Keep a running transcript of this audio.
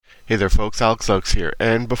Hey there, folks. Alex Oaks here.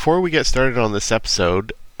 And before we get started on this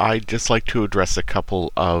episode, I'd just like to address a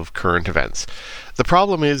couple of current events. The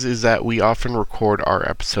problem is that we often record our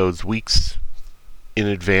episodes weeks in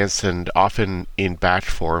advance and often in batch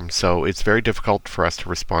form, so it's very difficult for us to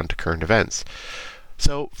respond to current events.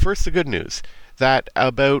 So, first, the good news that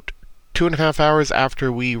about 2.5 hours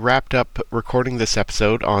after we wrapped up recording this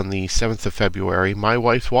episode on the 7th of February, my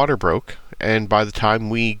wife's water broke, and by the time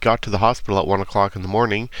we got to the hospital at 1 o'clock in the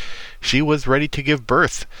morning, she was ready to give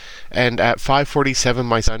birth. And at 5:47,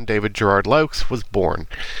 my son, David Gerard Laux, was born.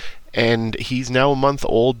 And he's now a month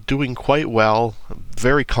old, doing quite well,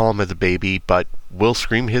 very calm as a baby, but will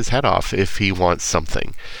scream his head off if he wants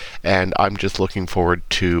something. And I'm just looking forward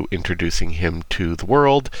to introducing him to the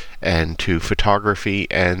world and to photography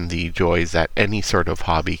and the joys that any sort of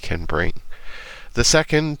hobby can bring. The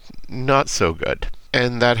second, not so good.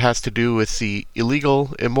 And that has to do with the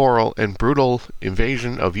illegal, immoral, and brutal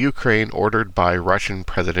invasion of Ukraine ordered by Russian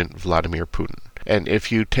President Vladimir Putin. And if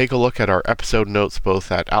you take a look at our episode notes both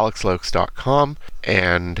at alexlaux.com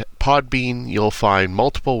and Podbean, you'll find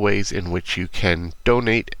multiple ways in which you can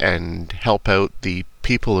donate and help out the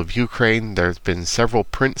people of Ukraine. There's been several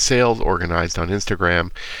print sales organized on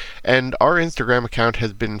Instagram, and our Instagram account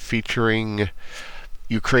has been featuring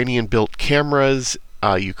Ukrainian-built cameras,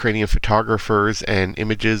 Ukrainian photographers, and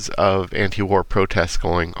images of anti-war protests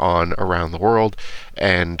going on around the world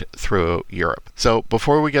and throughout Europe. So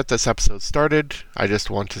before we get this episode started, I just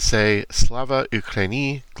want to say Slava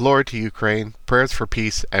Ukraini, glory to Ukraine, prayers for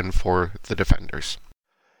peace and for the defenders.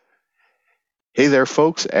 Hey there,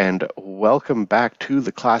 folks, and welcome back to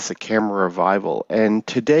the Classic Camera Revival. And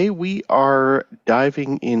today we are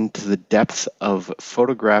diving into the depths of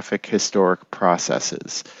photographic historic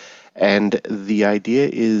processes. And the idea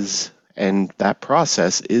is, and that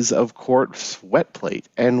process is, of course, wet plate.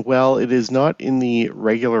 And while it is not in the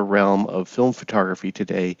regular realm of film photography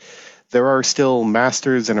today, there are still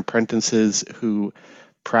masters and apprentices who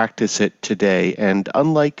practice it today. And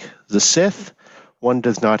unlike the Sith, one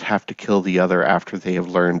does not have to kill the other after they have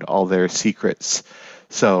learned all their secrets.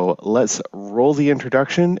 So let's roll the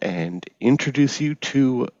introduction and introduce you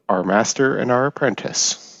to our master and our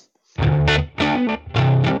apprentice.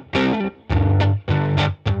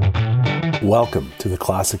 Welcome to the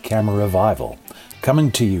Classic Camera Revival,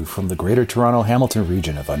 coming to you from the Greater Toronto Hamilton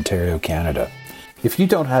region of Ontario, Canada. If you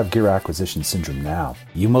don't have gear acquisition syndrome now,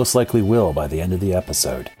 you most likely will by the end of the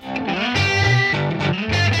episode.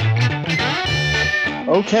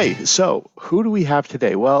 Okay, so who do we have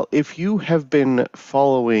today? Well, if you have been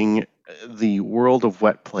following the world of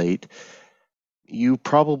wet plate, you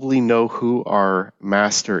probably know who our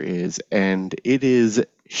master is, and it is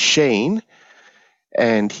Shane.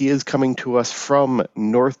 And he is coming to us from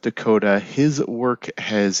North Dakota. His work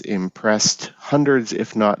has impressed hundreds,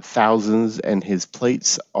 if not thousands, and his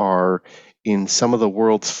plates are in some of the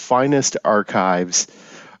world's finest archives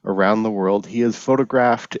around the world. He has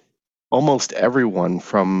photographed almost everyone,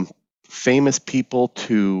 from famous people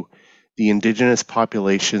to the indigenous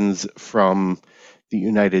populations from the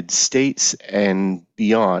United States and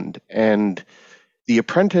beyond. And the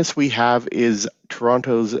apprentice we have is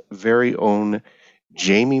Toronto's very own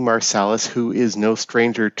Jamie Marsalis, who is no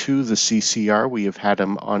stranger to the CCR. We have had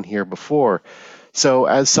him on here before. So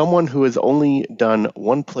as someone who has only done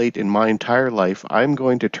one plate in my entire life, I'm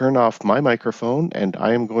going to turn off my microphone and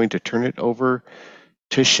I am going to turn it over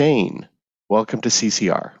to Shane. Welcome to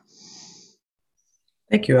CCR.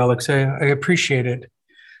 Thank you, Alex. I appreciate it.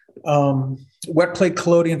 Wet plate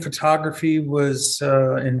collodion photography was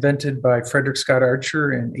invented by Frederick Scott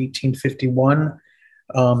Archer in 1851.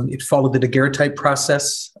 It followed the daguerreotype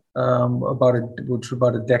process, which was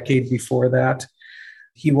about a decade before that.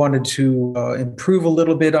 He wanted to improve a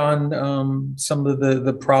little bit on some of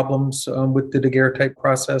the problems with the daguerreotype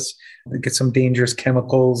process. Get some dangerous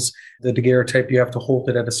chemicals. The daguerreotype, you have to hold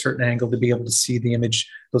it at a certain angle to be able to see the image,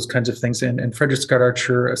 those kinds of things. And Frederick Scott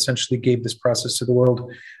Archer essentially gave this process to the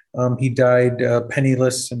world. He died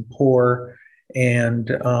penniless and poor,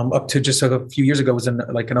 and up to just a few years ago was in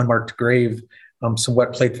like an unmarked grave. Some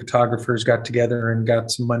wet plate photographers got together and got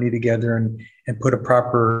some money together and put a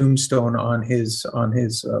proper tombstone on his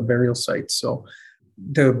burial site. So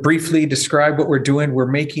to briefly describe what we're doing, we're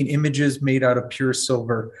making images made out of pure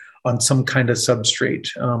silver on some kind of substrate.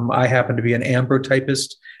 I happen to be an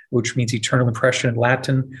ambrotypist, which means eternal impression in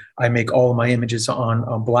Latin. I make all of my images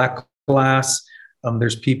on black glass.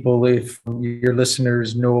 There's people, if your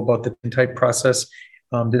listeners know about the tintype process,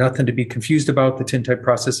 There's nothing to be confused about. The tintype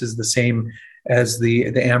process is the same as the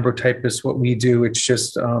ambrotype is what we do. It's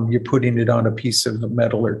just you're putting it on a piece of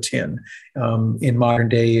metal or tin. In modern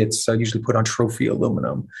day, it's usually put on trophy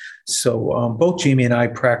aluminum. So both Jamie and I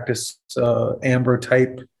practice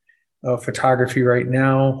ambrotype photography right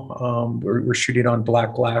now. We're shooting on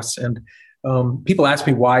black glass, and people ask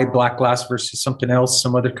me why black glass versus something else,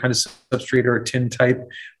 some other kind of substrate or a tin type.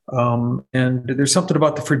 And there's something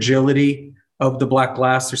about the fragility of the black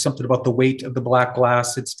glass. There's something about the weight of the black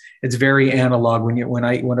glass. It's very analog.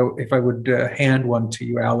 If I would hand one to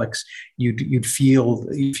you, Alex, you'd feel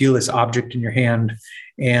this object in your hand,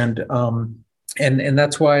 and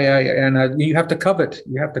that's why you have to covet.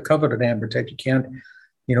 You have to covet an ambrotype.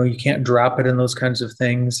 You can't drop it in those kinds of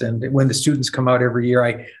things. And when the students come out every year,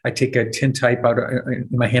 I take a tintype out in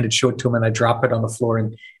my hand and show it to them, and I drop it on the floor,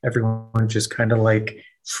 and everyone just kind of like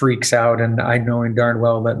freaks out. And I know darn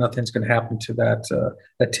well that nothing's going to happen to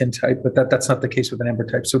that tintype, but that's not the case with an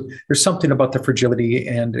ambrotype. So there's something about the fragility.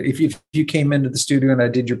 And if you came into the studio and I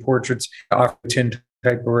did your portraits off a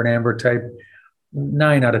tintype or an ambrotype,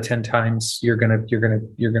 9 out of 10 times you're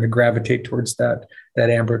gonna gravitate towards that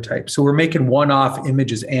ambrotype. So we're making one-off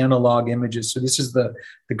images, analog images. So this is the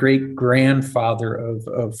great grandfather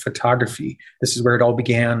of photography. This is where it all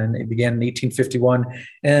began, and it began in 1851.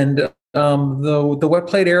 And the wet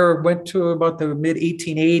plate era went to about the mid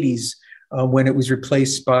 1880s when it was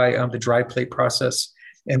replaced by the dry plate process.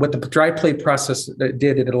 And what the dry plate process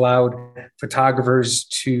did, it allowed photographers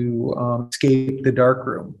to escape the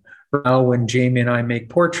darkroom. Now, when Jamie and I make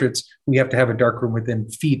portraits, we have to have a darkroom within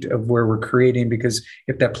feet of where we're creating, because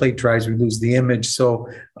if that plate dries, we lose the image. So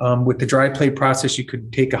with the dry plate process, you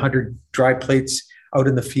could take 100 dry plates out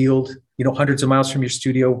in the field, hundreds of miles from your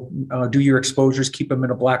studio, do your exposures, keep them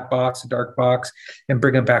in a black box, a dark box, and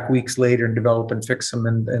bring them back weeks later and develop and fix them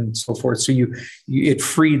and so forth. So it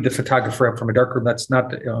freed the photographer up from a darkroom. That's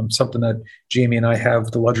not something that Jamie and I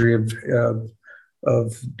have the luxury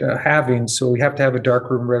of having. So we have to have a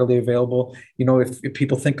darkroom readily available. If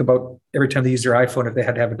people think about every time they use their iPhone, if they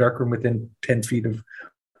had to have a darkroom within 10 feet of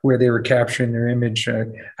where they were capturing their image,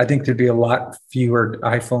 I think there'd be a lot fewer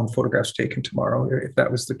iPhone photographs taken tomorrow if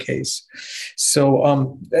that was the case.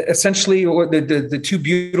 So essentially, the two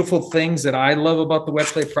beautiful things that I love about the wet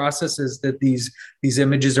plate process is that these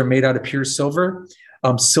images are made out of pure silver.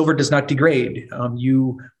 Silver does not degrade.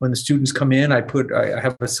 When the students come in, I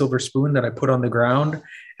have a silver spoon that I put on the ground,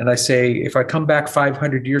 and I say, if I come back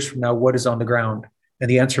 500 years from now, what is on the ground? And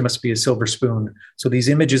the answer must be a silver spoon. So these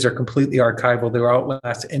images are completely archival. They'll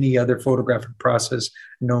outlast any other photographic process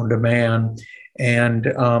known to man.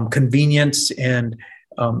 And convenience and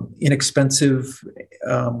inexpensive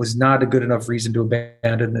was not a good enough reason to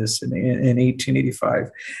abandon this in 1885.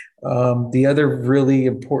 The other really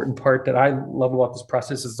important part that I love about this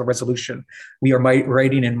process is the resolution. We are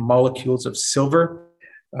writing in molecules of silver.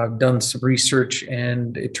 I've done some research,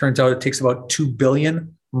 and it turns out it takes about 2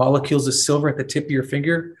 billion molecules of silver at the tip of your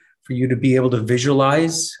finger for you to be able to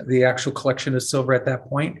visualize the actual collection of silver at that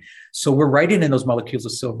point. So we're writing in those molecules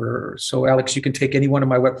of silver. So Alex, you can take any one of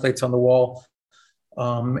my wet plates on the wall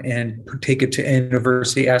and take it to a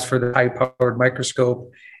university, ask for the high-powered microscope,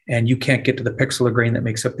 and you can't get to the pixel or grain that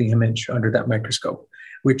makes up the image under that microscope,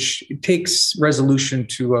 which takes resolution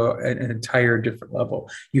to an entire different level.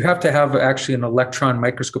 You have to have actually an electron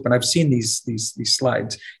microscope, and I've seen these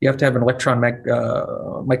slides. You have to have an electron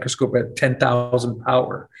microscope at 10,000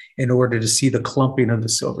 power in order to see the clumping of the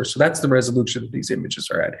silver. So that's the resolution that these images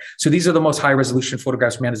are at. So these are the most high resolution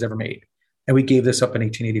photographs man has ever made. And we gave this up in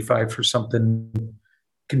 1885 for something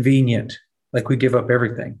convenient, like we give up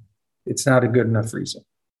everything. It's not a good enough reason.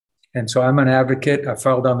 And so I'm an advocate. I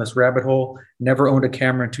fell down this rabbit hole, never owned a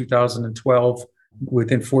camera in 2012.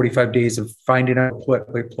 Within 45 days of finding out what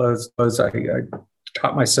it was, I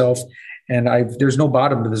taught myself, and there's no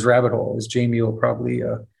bottom to this rabbit hole, as Jamie will probably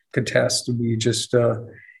contest. You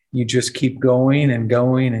just keep going and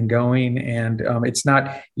going and going. And it's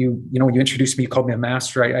not, you introduced me, you called me a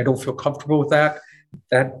master. I don't feel comfortable with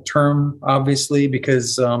that term, obviously,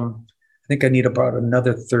 because I think I need about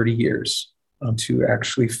another 30 years to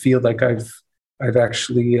actually feel like I've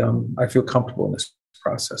actually I feel comfortable in this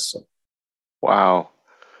process. So. Wow.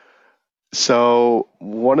 So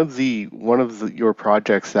one of your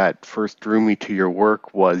projects that first drew me to your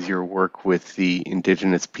work was your work with the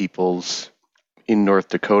indigenous peoples in North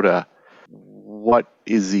Dakota. What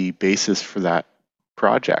is the basis for that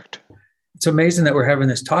project? It's amazing that we're having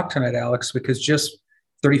this talk tonight, Alex, because just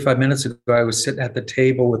 35 minutes ago, I was sitting at the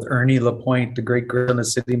table with Ernie Lapointe, the great gorilla in the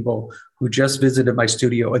Sitting Bull, who just visited my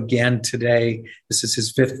studio again today. This is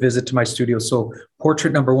his 5th visit to my studio. So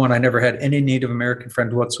portrait number 1, I never had any Native American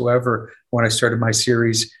friend whatsoever when I started my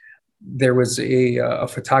series. There was a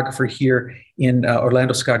photographer here in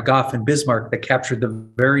Orlando Scott Goff in Bismarck that captured the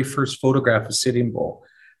very first photograph of Sitting Bull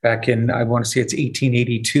back in, I want to say it's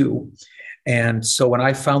 1882. And so when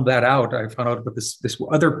I found that out, I found out about this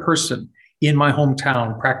other person in my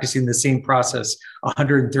hometown practicing the same process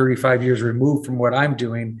 135 years removed from what I'm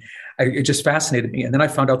doing. It just fascinated me. And then I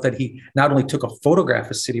found out that he not only took a photograph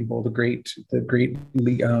of Sitting Bull, the great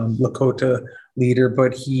Lakota leader,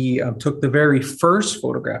 but he took the very first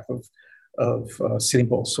photograph of Sitting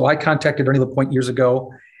Bull. So I contacted Ernie Lapointe years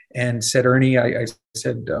ago and said, Ernie, I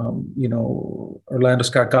said, Orlando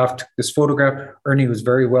Scott Goff took this photograph. Ernie was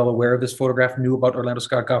very well aware of this photograph, knew about Orlando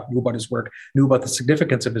Scott Goff, knew about his work, knew about the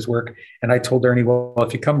significance of his work. And I told Ernie, well,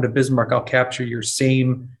 if you come to Bismarck, I'll capture your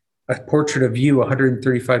same portrait of you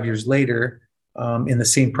 135 years later in the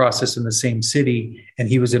same process in the same city. And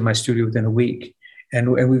he was in my studio within a week.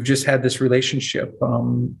 And we've just had this relationship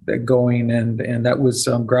going, and that was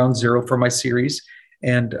ground zero for my series.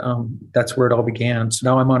 And that's where it all began. So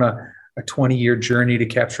now I'm on a 20-year journey to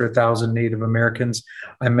capture 1,000 Native Americans.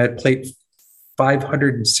 I'm at plate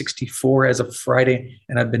 564 as of Friday,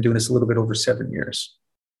 and I've been doing this a little bit over 7 years.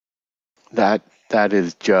 That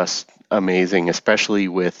is just amazing, especially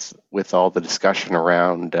with all the discussion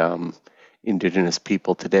around Indigenous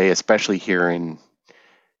people today, especially here in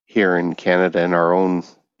Canada and our own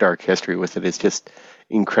dark history with it. It's just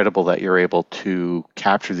incredible that you're able to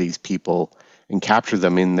capture these people and capture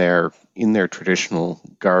them in their traditional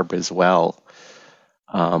garb as well.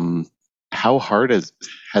 How hard has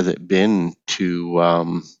it been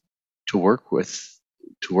to work with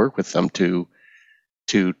them,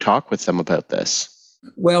 to talk with them about this?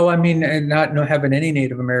 Well, I mean, and not having any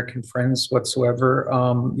Native American friends whatsoever.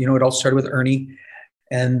 It all started with Ernie.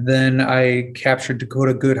 And then I captured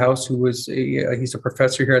Dakota Goodhouse, who was he's a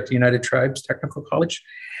professor here at the United Tribes Technical College.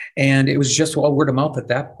 And it was just all word of mouth at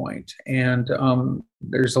that point. And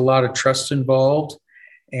there's a lot of trust involved.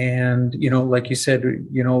 And, like you said,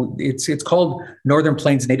 it's called Northern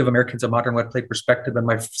Plains Native Americans, A Modern Wet Plate Perspective. And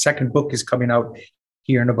my second book is coming out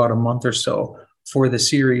here in about a month or so for the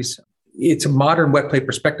series. It's a modern wet plate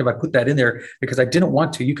perspective. I put that in there because I didn't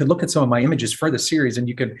want to. You can look at some of my images for the series and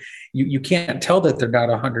you can't tell that they're not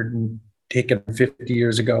 100 and taken 50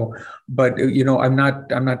 years ago, but I'm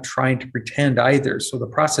not trying to pretend either. So the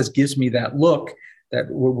process gives me that look that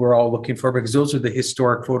we're all looking for, because those are the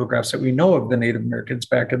historic photographs that we know of the Native Americans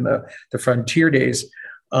back in the frontier days.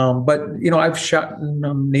 But I've shot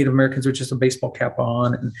Native Americans with just a baseball cap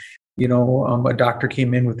on, and a doctor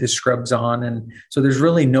came in with his scrubs on. And so there's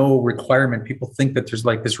really no requirement. People think that there's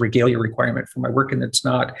like this regalia requirement for my work, and it's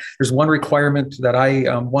not. There's one requirement that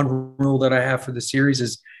one rule that I have for the series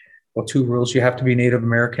is, well, 2 rules. You have to be Native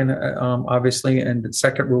American, obviously. And the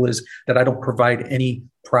second rule is that I don't provide any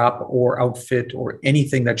prop or outfit or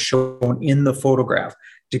anything that's shown in the photograph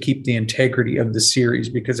to keep the integrity of the series.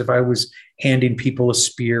 Because if I was handing people a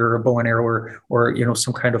spear or a bow and arrow or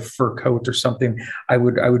some kind of fur coat or something, I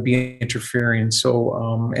would be interfering.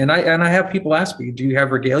 So and I have people ask me, do you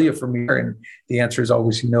have regalia for me? And the answer is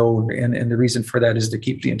always no. And the reason for that is to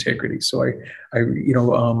keep the integrity. So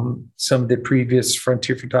some of the previous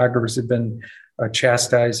frontier photographers have been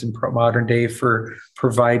chastised in modern day for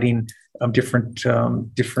providing different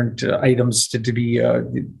items to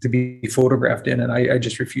be photographed in, and I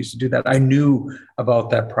just refused to do that. I knew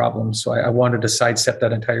about that problem, so I wanted to sidestep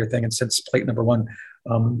that entire thing. And since plate number 1,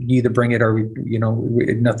 you either bring it or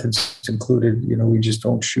nothing's included. We just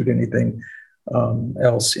don't shoot anything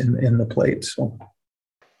else in the plate. So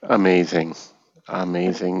amazing,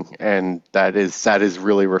 and that is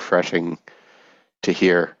really refreshing to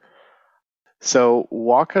hear. So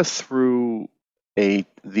walk us through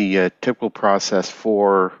the typical process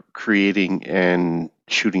for creating and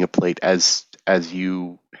shooting a plate as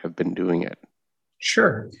you have been doing it.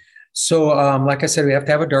 Sure. So, like I said, we have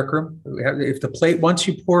to have a darkroom. If the plate, once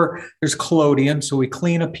you pour, there's collodion. So we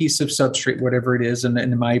clean a piece of substrate, whatever it is. And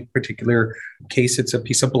in my particular case, it's a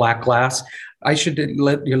piece of black glass. I should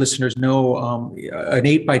let your listeners know an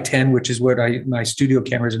 8x10, which is what my studio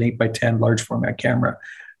camera is, an 8x10 large format camera.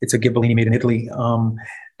 It's a Ghibellini made in Italy.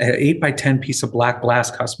 An 8x10 piece of black glass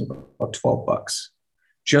cost me about $12.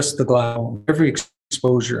 Just the glass. Every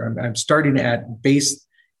exposure, I'm starting at base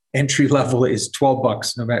entry level is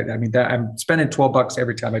 $12. No matter, I'm spending $12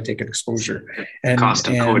 every time I take an exposure. And cost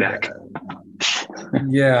of Kodak.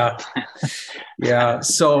 Yeah.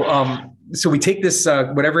 So So we take this,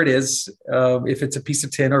 whatever it is, if it's a piece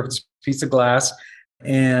of tin or if it's a piece of glass,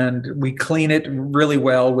 and we clean it really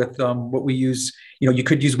well with what we use. You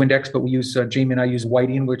could use Windex, but we use, Jamie and I use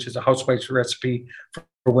whiting, which is a housewife's recipe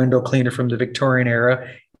for window cleaner from the Victorian era.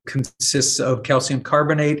 It consists of calcium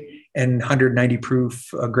carbonate and 190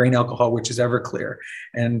 proof grain alcohol, which is Everclear.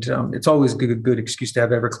 And it's always a good excuse to have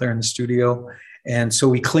Everclear in the studio. And so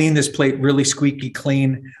we clean this plate really squeaky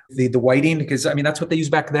clean, the whiting, because that's what they used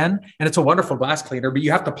back then. And it's a wonderful glass cleaner, but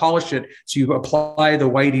you have to polish it. So you apply the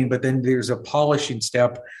whiting, but then there's a polishing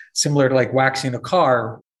step similar to like waxing a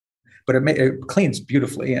car, but it cleans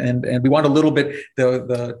beautifully. And we want a little bit,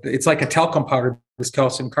 it's like a talcum powder, this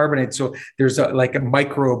calcium carbonate. So there's like a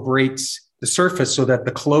micro abrates the surface so that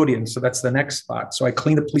the collodion, so that's the next spot. So I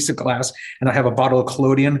clean a piece of glass and I have a bottle of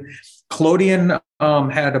collodion. Collodion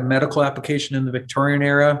had a medical application in the Victorian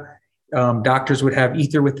era. Doctors would have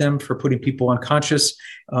ether with them for putting people unconscious.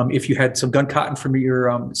 If you had some gun cotton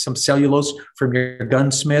from some cellulose from your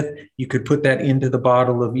gunsmith, you could put that into the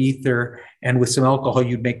bottle of ether, and with some alcohol,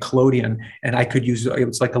 you'd make collodion. And I could use it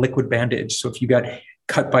was like a liquid bandage. So if you got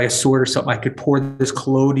cut by a sword or something, I could pour this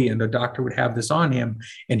collodion. The doctor would have this on him,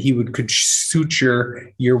 and he could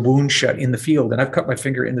suture your wound shut in the field. And I've cut my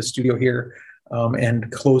finger in the studio here. And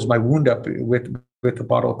close my wound up with a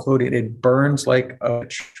bottle of collodion. It burns like a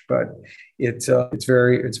witch, but it's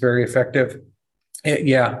very effective.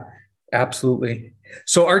 Yeah, absolutely.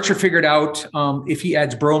 So Archer figured out if he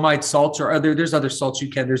adds bromide salts or there's other salts you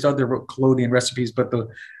can. There's other collodion recipes, but the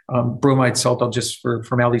bromide salt, I'll just for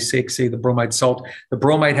formality's sake say the bromide salt. The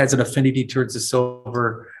bromide has an affinity towards the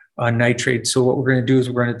silver nitrate. So what we're going to do is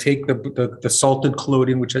we're going to take the salted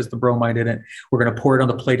collodion, which has the bromide in it. We're going to pour it on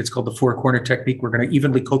the plate. It's called the four corner technique. We're going to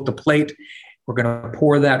evenly coat the plate. We're going to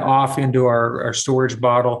pour that off into our storage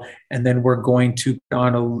bottle, and then we're going to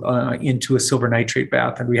into a silver nitrate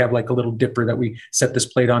bath. And we have like a little dipper that we set this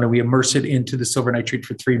plate on, and we immerse it into the silver nitrate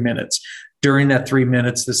for 3 minutes. During that 3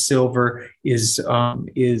 minutes, the silver is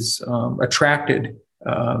attracted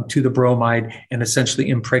to the bromide and essentially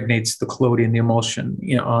impregnates the collodion, the emulsion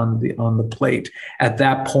on the plate. At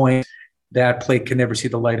that point, that plate can never see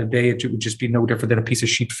the light of day. It would just be no different than a piece of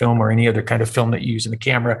sheet film or any other kind of film that you use in the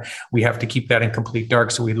camera. We have to keep that in complete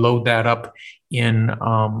dark, so we load that up in a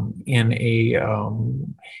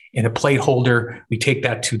plate holder. We take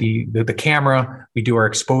that to the camera. We do our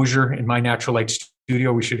exposure in my natural light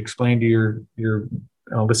studio. We should explain to your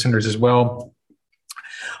listeners as well.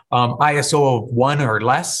 ISO of 1 or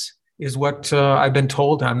less is what I've been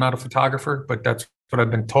told. I'm not a photographer, but that's what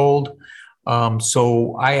I've been told.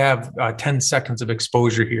 So I have 10 seconds of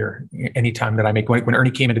exposure here anytime that I make. When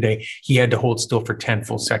Ernie came in today, he had to hold still for 10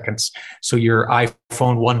 full seconds. So your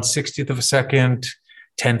iPhone 1/60th of a second,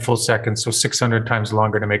 10 full seconds, so 600 times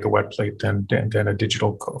longer to make a wet plate than a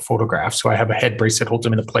digital photograph. So I have a head brace that holds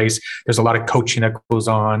them into place. There's a lot of coaching that goes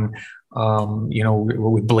on,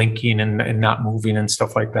 with blinking and not moving and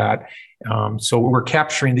stuff like that. So we're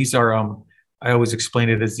capturing, these are, I always explain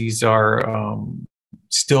it as these are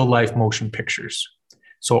still life motion pictures.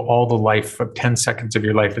 So all the life of 10 seconds of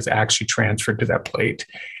your life is actually transferred to that plate.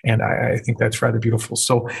 And I think that's rather beautiful.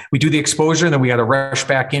 So we do the exposure, and then we got to rush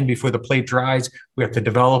back in before the plate dries. We have to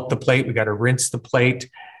develop the plate. We got to rinse the plate.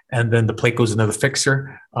 And then the plate goes into the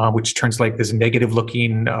fixer, which turns like this negative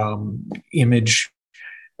looking image.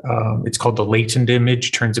 It's called the latent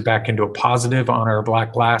image, turns it back into a positive on our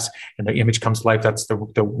black glass, and the image comes to life. That's the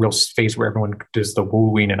real phase where everyone does the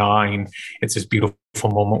wooing and eyeing. It's this beautiful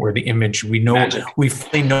moment where the image, we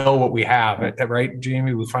finally know what we have, right,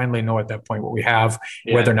 Jamie? We finally know at that point what we have,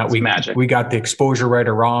 whether or not we got the exposure right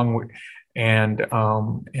or wrong.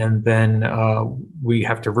 And then we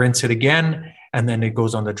have to rinse it again, and then it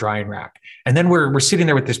goes on the drying rack. And then we're sitting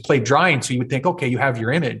there with this plate drying. So you would think, okay, you have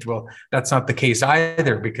your image. Well, that's not the case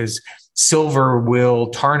either, because silver will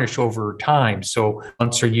tarnish over time. So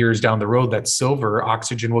months or years down the road, that silver,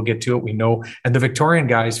 oxygen will get to it. We know. And the Victorian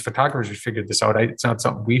guys, photographers, figured this out. It's not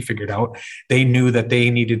something we figured out. They knew that they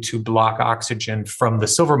needed to block oxygen from the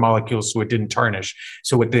silver molecules so it didn't tarnish.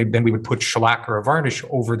 So then we would put shellac or a varnish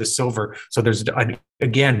over the silver. So there's,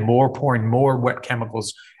 again, pouring more wet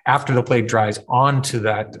chemicals after the plate dries onto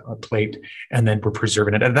that plate, and then we're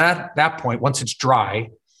preserving it. At that point, once it's dry,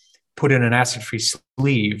 put in an acid-free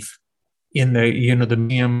sleeve in the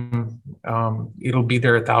museum. It'll be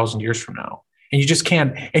there 1,000 years from now, and you just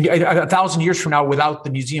can't. And 1,000 years from now, without the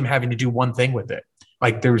museum having to do one thing with it,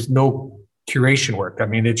 like there's no curation work. I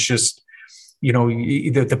mean, it's just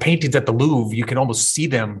the paintings at the Louvre, you can almost see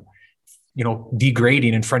them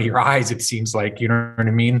degrading in front of your eyes. It seems like, you know what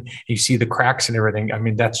I mean? You see the cracks and everything. I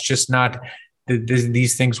mean, that's just not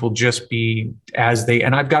these things will just be as they,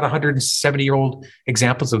 and I've got 170-year-old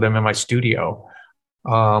examples of them in my studio.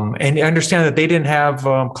 And I understand that they didn't have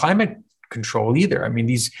climate control either. I mean,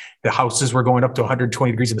 the houses were going up to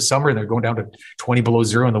 120 degrees in the summer, and they're going down to 20 below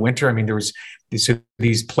zero in the winter. I mean, there was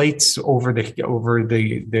these plates over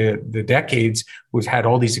the decades, which had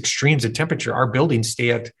all these extremes of temperature. Our buildings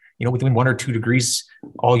stay at within 1 or 2 degrees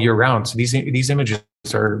all year round. So these images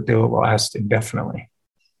they'll last indefinitely.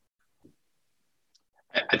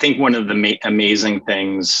 I think one of the amazing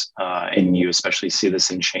things, and you especially see this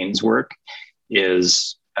in Shane's work,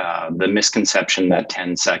 is the misconception that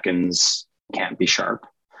 10 seconds can't be sharp.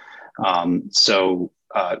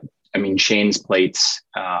 I mean, Shane's plates,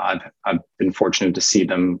 I've been fortunate to see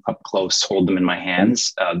them up close, hold them in my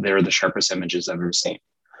hands. They're the sharpest images I've ever seen.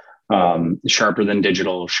 Sharper than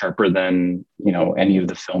digital, sharper than, any of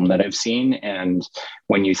the film that I've seen. And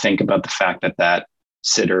when you think about the fact that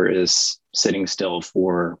sitter is sitting still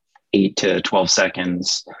for 8 to 12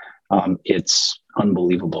 seconds, it's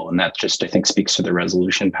unbelievable. And that just, I think, speaks to the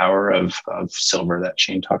resolution power of silver that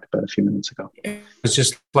Shane talked about a few minutes ago. It was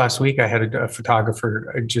just last week, I had a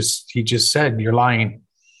photographer, he just said, "You're lying."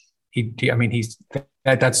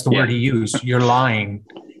 That's the word he used. "You're lying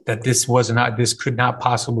that this could not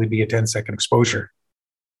possibly be a 10-second exposure."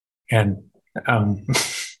 And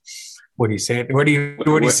what do you say? What do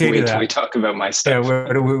you say to that? We talk about my stuff. Yeah,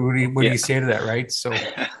 what do you say to that, right? So,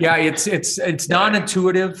 yeah, it's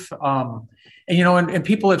non-intuitive, and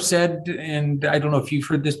people have said, and I don't know if you've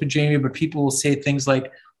heard this, but Jamie, but people will say things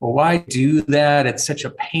like, "Well, why do that? It's such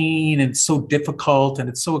a pain, and it's so difficult, and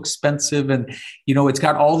it's so expensive, and it's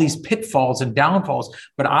got all these pitfalls and downfalls."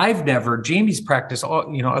 But Jamie's practiced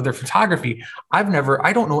other photography. I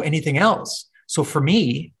don't know anything else. So for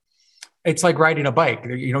me, it's like riding a bike.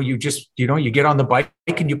 You just, you get on the bike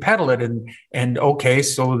and you pedal it, and okay,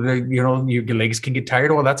 so your legs can get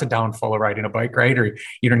tired. Well, that's a downfall of riding a bike, right? Or,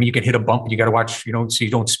 you can hit a bump. You got to watch, so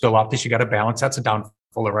you don't spill off this. You got to balance. That's a downfall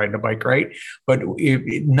of riding a bike, right? But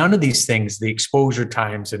none of these things, the exposure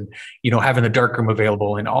times and, having the darkroom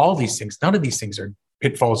available and all these things, none of these things are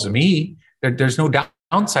pitfalls to me. There's no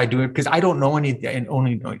downside to it because I don't know any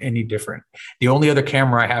different. The only other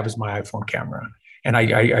camera I have is my iPhone camera. And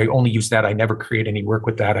I only use that. I never create any work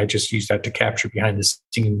with that. I just use that to capture behind the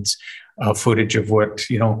scenes footage of what,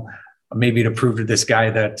 maybe to prove to this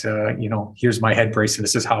guy that, here's my head brace and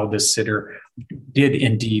this is how this sitter did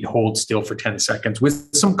indeed hold still for 10 seconds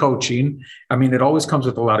with some coaching. I mean, it always comes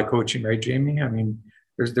with a lot of coaching, right, Jamie? I mean,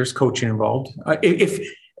 there's coaching involved.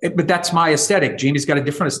 But that's my aesthetic. Jamie's got a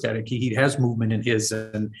different aesthetic. He has movement in his,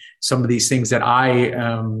 and some of these things that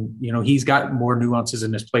he's got more nuances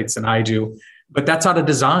in his plates than I do. But that's out of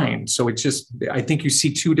design. So it's just, I think you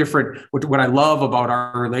see two different, what I love about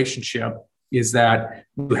our relationship is that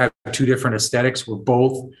we have two different aesthetics. We're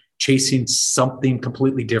both chasing something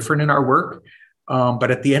completely different in our work.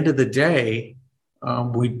 But at the end of the day,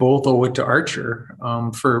 we both owe it to Archer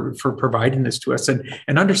for providing this to us, and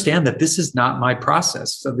understand that this is not my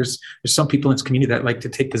process. So there's some people in this community that like to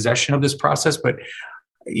take possession of this process, but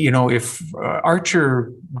if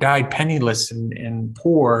Archer died penniless and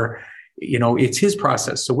poor, it's his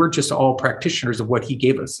process. So we're just all practitioners of what he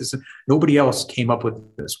gave us. Nobody else came up with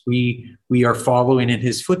this. We are following in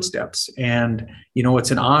his footsteps, and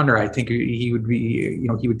it's an honor. I think he would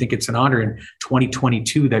think it's an honor in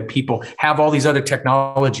 2022 that people have all these other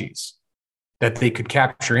technologies that they could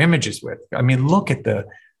capture images with. I mean, look at the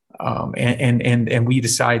and we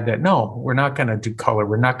decide that no, we're not going to do color.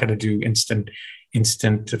 We're not going to do instant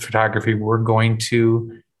photography. We're going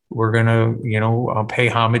to pay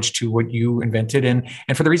homage to what you invented. And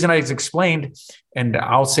for the reason I explained, and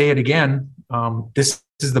I'll say it again, this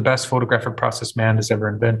is the best photographic process man has ever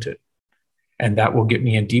invented. And that will get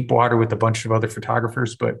me in deep water with a bunch of other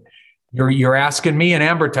photographers. But you're asking me, an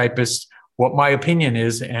ambrotypist, what my opinion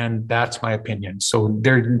is, and that's my opinion. So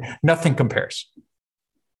nothing compares.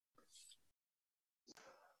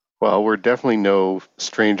 Well, we're definitely no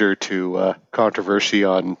stranger to controversy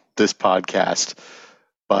on this podcast.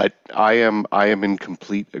 But I am in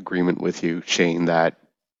complete agreement with you, Shane, that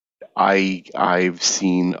I've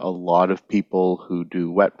seen a lot of people who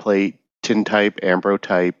do wet plate, tintype,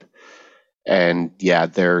 ambrotype, and yeah,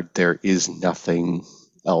 there is nothing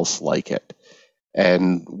else like it.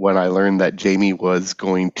 And when I learned that Jamie was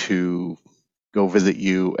going to go visit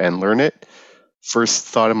you and learn it, first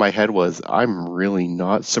thought in my head was, I'm really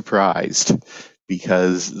not surprised,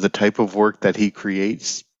 because the type of work that he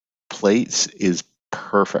creates, plates, is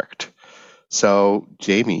perfect. So,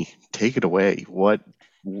 Jamie, take it away. What?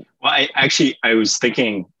 Well, I was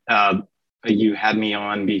thinking you had me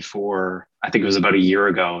on before. I think it was about a year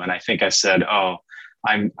ago, and I think I said, "Oh,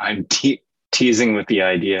 I'm teasing with the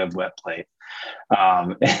idea of wet plate."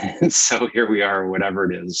 And so here we are,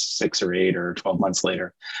 whatever it is, 6 or 8 or 12 months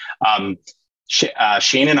later.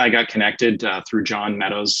 Shane and I got connected through John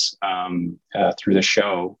Meadows through the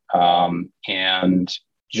show, and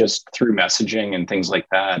just through messaging and things like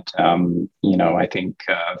that. I think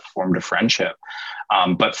formed a friendship.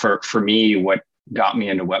 But for me, what got me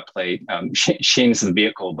into wet plate, Shane's the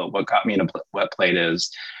vehicle, but what got me into wet plate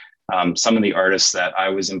is some of the artists that I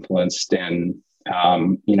was influenced in.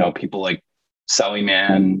 People like Sally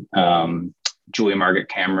Mann, Julia Margaret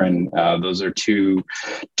Cameron. Those are two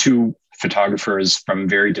photographers from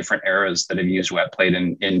very different eras that have used wet plate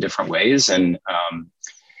in different ways. And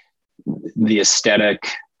the aesthetic,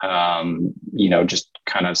 just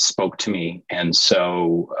kind of spoke to me. And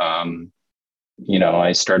so,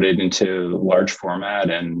 I started into large format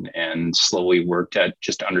and slowly worked at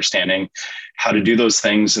just understanding how to do those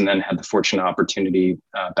things. And then had the fortunate opportunity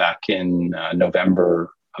back in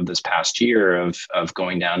November of this past year of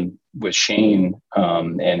going down with Shane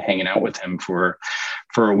and hanging out with him for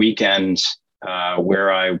a weekend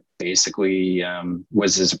where I basically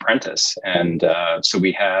was his apprentice. And so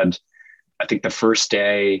we had, I think the first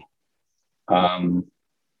day, it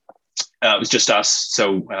was just us.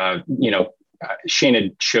 So, Shane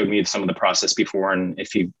had showed me some of the process before, and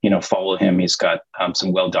if you follow him, he's got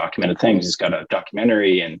some well documented things. He's got a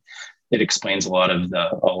documentary, and it explains a lot of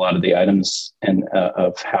the items and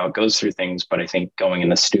of how it goes through things. But I think going in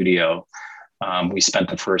the studio, we spent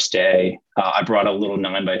the first day. I brought a little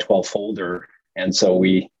 9x12 folder, and so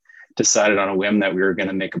we decided on a whim that we were going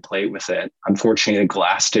to make a plate with it. Unfortunately, the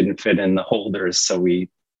glass didn't fit in the holders, so we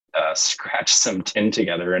scratched some tin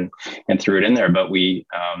together and threw it in there. But we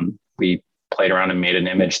played around and made an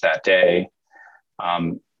image that day.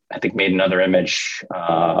 I think made another image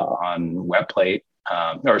on wet plate,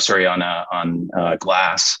 on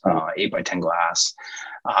glass, 8x10 glass.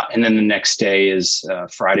 And then the next day is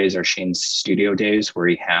Fridays are Shane's studio days, where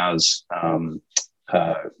he has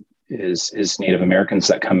his Native Americans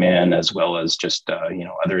that come in, as well as just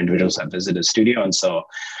other individuals that visit his studio. And so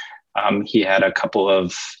he had a couple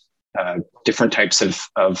of different types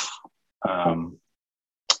of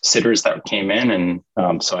sitters that came in,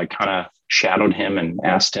 and so I kind of shadowed him and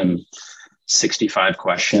asked him 65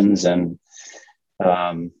 questions, and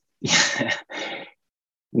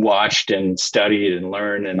watched and studied and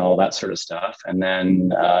learned and all that sort of stuff. And then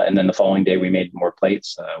the following day we made more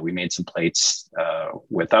plates. We made some plates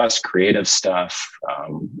with us, creative stuff,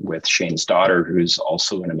 with Shane's daughter, who's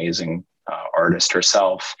also an amazing artist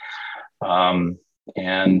herself. And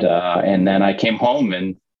then I came home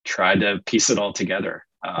and tried to piece it all together.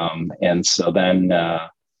 And so then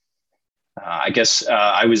I guess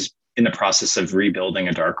I was in the process of rebuilding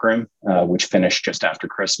a darkroom, which finished just after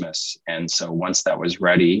Christmas. And so once that was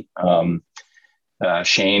ready,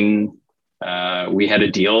 Shane, we had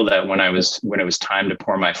a deal that when it was time to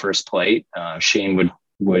pour my first plate, Shane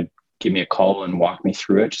would give me a call and walk me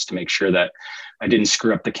through it, just to make sure that I didn't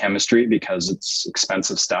screw up the chemistry, because it's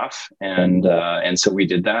expensive stuff. And so we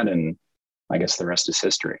did that, and I guess the rest is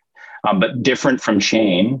history. But different from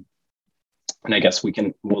Shane, and I guess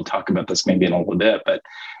we'll talk about this maybe in a little bit, but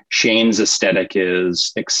Shane's aesthetic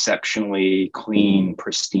is exceptionally clean,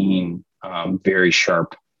 pristine, very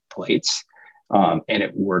sharp plates. And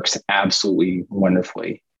it works absolutely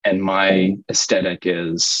wonderfully. And my aesthetic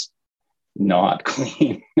is not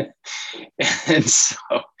clean. And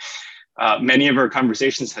so many of our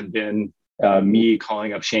conversations have been me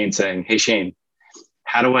calling up Shane saying, "Hey, Shane,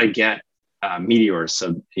 how do I get meteors?"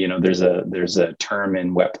 So, there's a term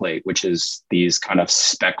in wet plate, which is these kind of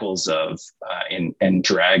speckles of and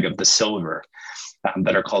drag of the silver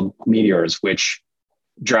that are called meteors, which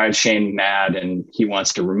drives Shane mad, and he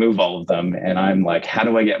wants to remove all of them. And I'm like, how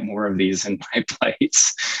do I get more of these in my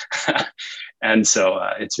plates? And so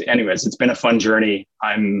it's been a fun journey.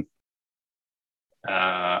 I'm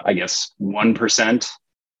I guess 1%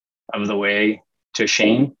 of the way to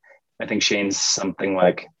Shane. I think Shane's something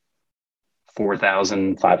like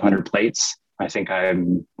 4,500 plates. I think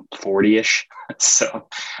I'm 40-ish. So,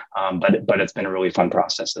 but it's been a really fun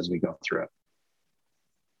process as we go through it.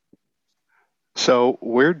 So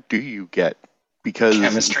where do you get the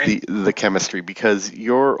chemistry? Because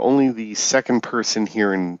you're only the second person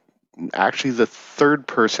here, and actually the third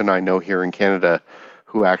person I know here in Canada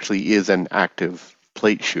who actually is an active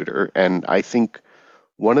plate shooter. And I think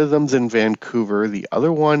one of them's in Vancouver. The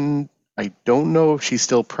other one, I don't know if she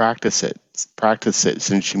still practice it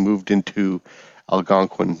since she moved into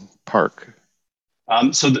Algonquin Park.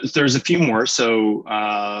 So there's a few more. So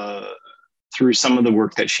through some of the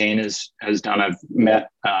work that Shane has done, I've met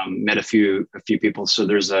a few people. So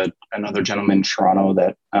there's another gentleman in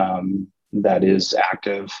Toronto that is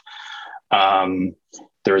active.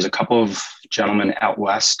 There's a couple of gentlemen out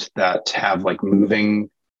west that have like moving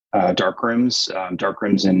dark rooms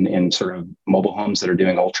in sort of mobile homes that are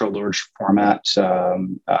doing ultra large format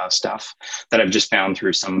stuff that I've just found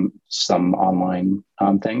through some online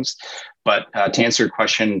things. But to answer your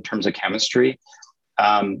question in terms of chemistry,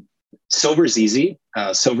 silver is easy.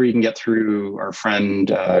 Silver you can get through our friend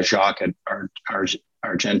Jacques at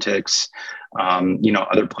Argentix,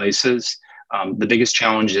 other places. The biggest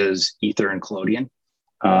challenge is ether and collodion.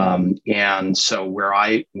 And so where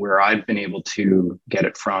I've been able to get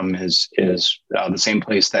it from is the same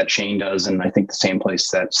place that Shane does, and I think the same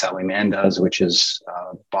place that Sally Mann does, which is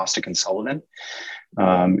Bostic and Sullivan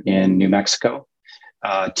in New Mexico.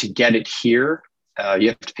 To get it here, you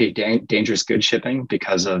have to pay dangerous goods shipping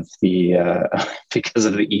because of the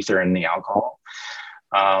ether and the alcohol.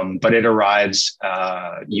 But it arrives.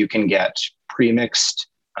 You can get premixed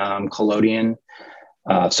collodion.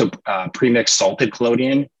 Premixed salted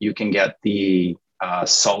collodion, you can get the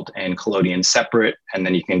salt and collodion separate, and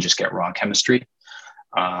then you can just get raw chemistry.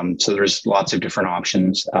 So there's lots of different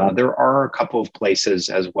options. There are a couple of places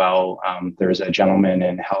as well. There's a gentleman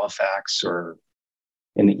in Halifax or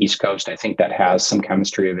in the East Coast, I think, that has some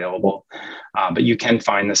chemistry available. But you can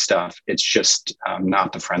find the stuff. It's just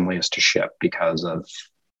not the friendliest to ship because of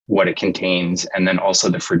what it contains, and then also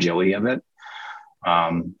the fragility of it.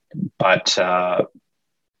 But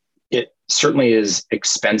it certainly is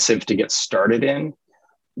expensive to get started in,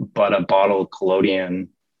 but a bottle of collodion,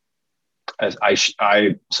 I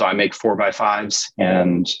make 4x5s,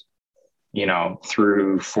 and,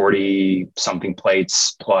 through 40 something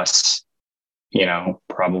plates plus,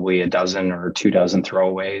 probably a dozen or 2 dozen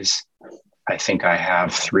throwaways, I think I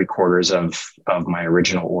have 3/4 of my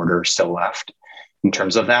original order still left in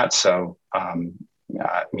terms of that. So,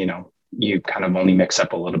 you kind of only mix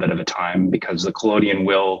up a little bit of a time, because the collodion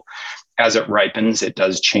will, as it ripens, it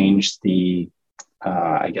does change the,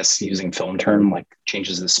 I guess using film term, like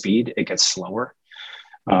changes the speed, it gets slower.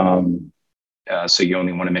 So you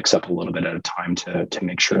only want to mix up a little bit at a time to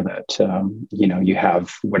make sure that, you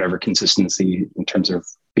have whatever consistency in terms of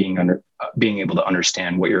being able to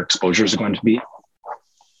understand what your exposures are going to be.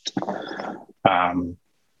 And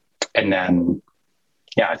then,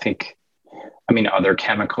 I think, other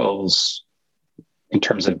chemicals in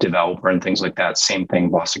terms of developer and things like that, same thing,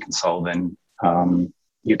 Bostic and Sullivan.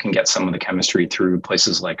 You can get some of the chemistry through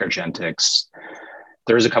places like Argentix.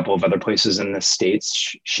 There's a couple of other places in the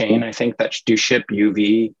States, Shane, I think, that do ship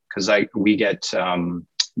UV, because we get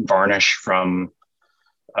varnish from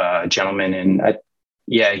a gentleman in,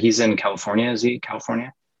 he's in California. Is he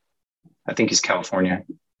California? I think he's California.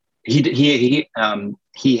 He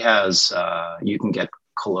has, you can get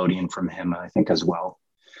collodion from him, I think, as well.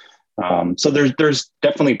 So there's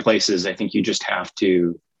definitely places. I think you just have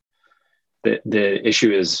to, the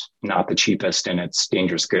issue is not the cheapest and it's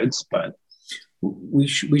dangerous goods, but we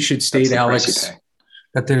should state, Alex,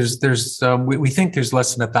 that we think there's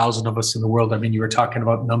less than 1,000 of us in the world. You were talking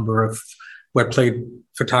about number of wet plate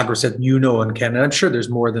photographers that in Canada. I'm sure there's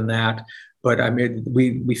more than that, but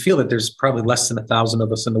we feel that there's probably less than 1,000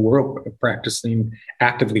 of us in the world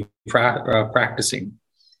actively practicing.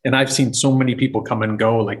 And I've seen so many people come and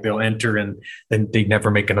go, like they'll enter and then they never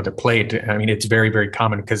make another plate. It's very, very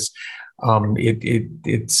common because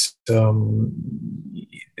it's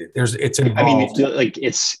involved.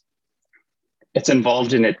 It's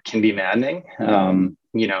involved, and it can be maddening.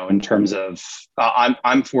 In terms of,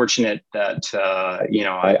 I'm fortunate that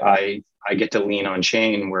I get to lean on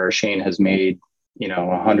Shane, where Shane has made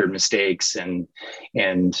 100 mistakes and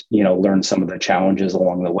learn some of the challenges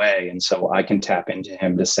along the way. And so I can tap into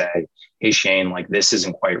him to say, hey, Shane, like, this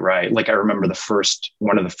isn't quite right. Like, I remember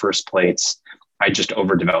one of the first plates, I just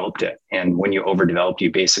overdeveloped it. And when you overdevelop,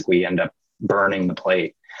 you basically end up burning the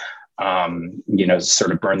plate,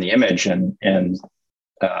 sort of burn the image. And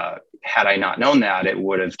had I not known that, it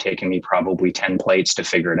would have taken me probably 10 plates to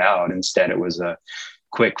figure it out. Instead, it was a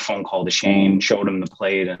quick phone call to Shane, showed him the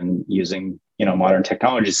plate, and using, modern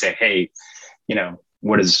technology to say, hey,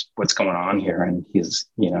 what's going on here? And he's,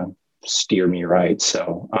 steer me right.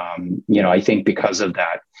 So, I think because of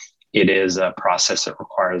that, it is a process that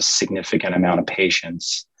requires significant amount of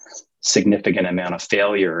patience, significant amount of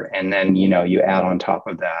failure. And then, you add on top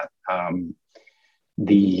of that,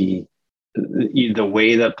 the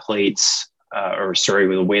way the plates,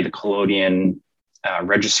 the way the collodion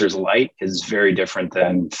registers light is very different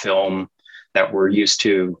than film that we're used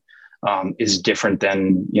to, is different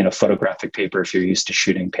than, photographic paper if you're used to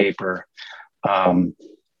shooting paper.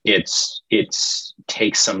 It's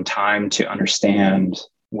takes some time to understand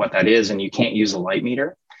what that is, and you can't use a light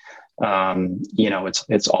meter.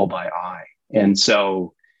 It's all by eye, and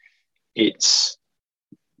so it's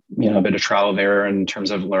a bit of trial and error in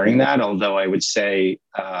terms of learning that. Although I would say,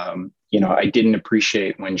 I didn't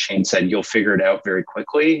appreciate when Shane said you'll figure it out very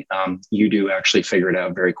quickly. You do actually figure it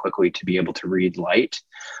out very quickly to be able to read light.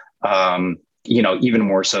 Even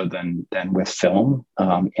more so than with film.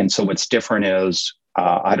 And so what's different is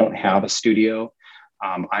I don't have a studio.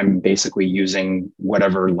 I'm basically using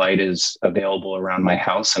whatever light is available around my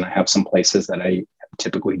house, and I have some places that I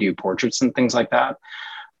typically do portraits and things like that.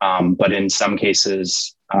 But in some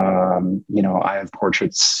cases, I have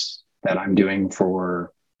portraits that I'm doing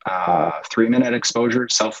for 3-minute exposure,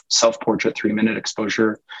 self-portrait 3-minute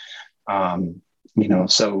exposure.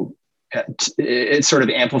 So it sort of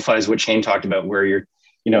amplifies what Shane talked about, where you're,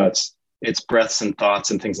 it's breaths and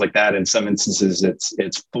thoughts and things like that. In some instances,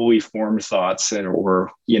 it's fully formed thoughts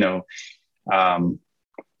or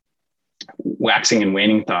waxing and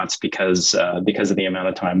waning thoughts because of the amount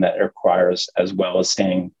of time that it requires, as well as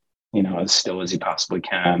staying, as still as you possibly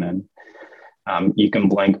can. And you can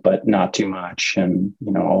blink, but not too much. And,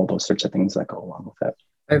 all those sorts of things that go along with it.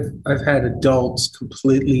 I've had adults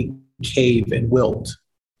completely cave and wilt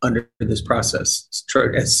under this process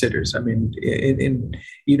as sitters. I mean,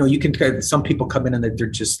 you can, some people come in and they're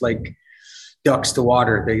just like ducks to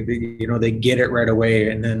water. They get it right away.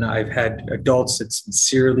 And then I've had adults that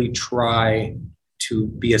sincerely try to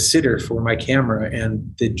be a sitter for my camera,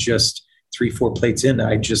 and they just 3-4 plates in,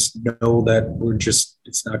 I just know that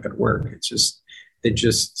it's not going to work. It's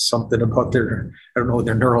just something about their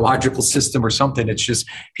neurological system or something. It's just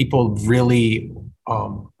people really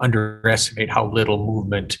underestimate how little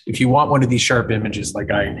movement. If you want one of these sharp images,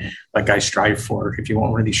 like I strive for, if you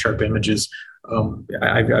want one of these sharp images,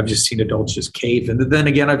 I've just seen adults just cave. And then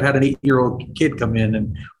again, I've had an 8-year-old kid come in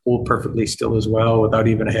and hold perfectly still as well, without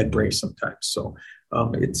even a head brace sometimes. So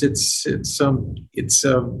it's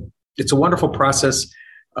a wonderful process.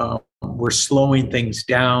 We're slowing things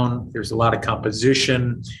down. There's a lot of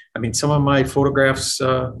composition. I mean, some of my photographs,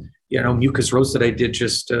 Mucus Rose that I did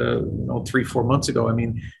just 3-4 months ago. I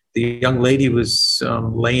mean, the young lady was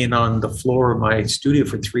laying on the floor of my studio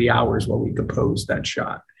for 3 hours while we composed that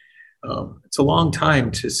shot. It's a long time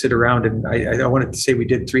to sit around, and I wanted to say we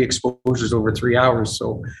did 3 exposures over 3 hours.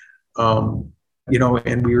 So, and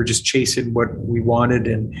we were just chasing what we wanted,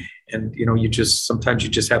 and sometimes you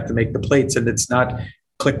just have to make the plates, and it's not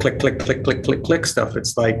click, click, click, click, click, click, click stuff.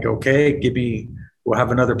 It's like, okay, we'll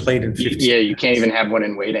have another plate in 50 Yeah, you can't even have one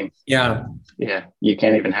in waiting. Yeah. Yeah, you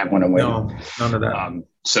can't even have one in waiting. No, none of that.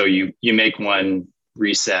 So you make one,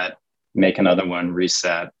 reset, make another one,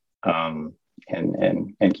 reset, and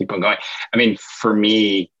keep on going. I mean, for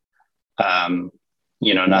me,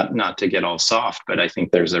 not to get all soft, but I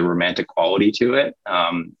think there's a romantic quality to it,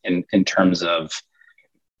 in terms of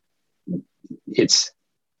it's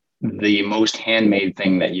the most handmade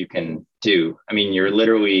thing that you can do. I mean, you're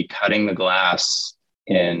literally cutting the glass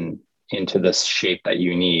into this shape that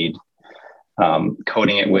you need,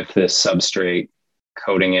 coating it with this substrate,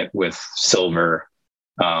 coating it with silver,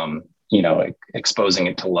 exposing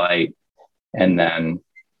it to light, and then,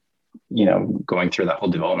 going through that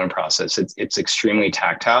whole development process. It's extremely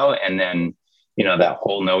tactile. And then, that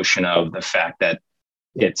whole notion of the fact that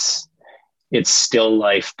it's still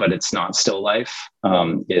life, but it's not still life,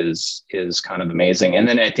 is kind of amazing. And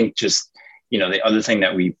then I think just, the other thing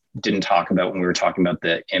that we didn't talk about when we were talking about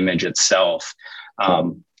the image itself,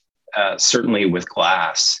 certainly with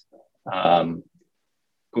glass,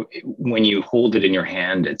 when you hold it in your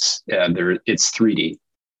hand, it's 3D.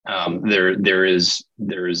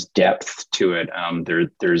 There's depth to it.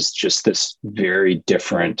 There's just this very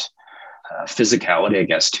different physicality, I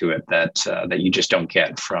guess, to it that you just don't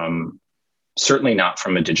get certainly not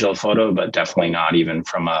from a digital photo, but definitely not even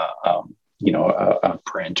from a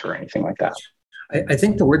print or anything like that. I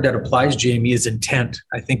think the word that applies, Jamie, is intent.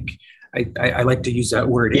 I think I like to use that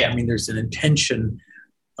word. Yeah. I mean, there's an intention.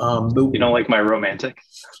 You don't like my romantic?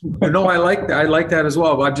 No, I like that. I like that as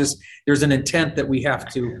well. But there's an intent that we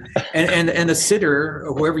have to, and the sitter,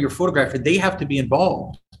 or whoever you're photographing, they have to be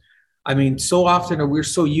involved. I mean, so often we're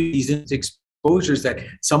so used to these exposures that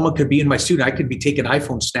someone could be in my studio. I could be taking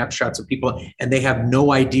iPhone snapshots of people, and they have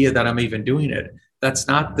no idea that I'm even doing it. That's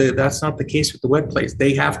not the case with the wet plates.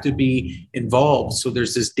 They have to be involved. So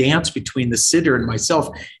there's this dance between the sitter and myself,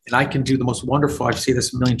 and I can do the most wonderful. I've seen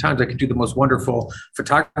this a million times. I can do the most wonderful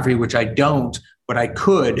photography, which I don't, but I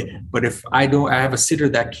could. But if I have a sitter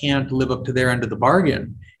that can't live up to their end of the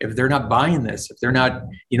bargain, if they're not buying this, if they're not,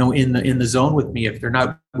 in the zone with me, if they're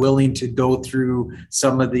not willing to go through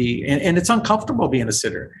some of the, and it's uncomfortable being a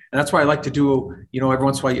sitter. And that's why I like to do, every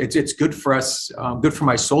once in a while, it's good for us, good for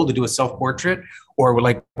my soul to do a self-portrait, or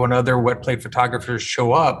like when other wet plate photographers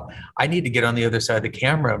show up, I need to get on the other side of the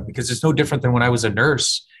camera, because it's no different than when I was a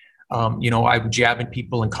nurse. I'm jabbing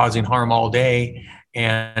people and causing harm all day.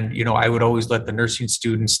 And, I would always let the nursing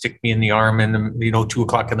students stick me in the arm, and,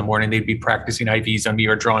 2:00 in the morning, they'd be practicing IVs on me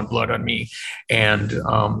or drawing blood on me. And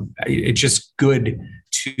it's just good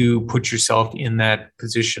to put yourself in that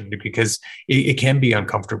position, because it can be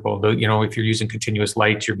uncomfortable. If you're using continuous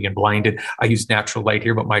light, you're being blinded. I use natural light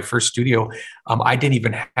here, but my first studio, I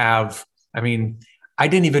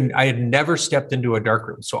had never stepped into a dark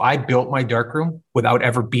room. So I built my dark room without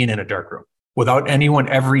ever being in a dark room, without anyone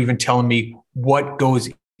ever even telling me what goes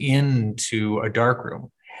into a dark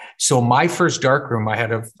room. So my first dark room, I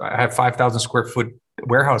had 5,000 square foot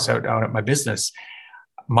warehouse out at my business.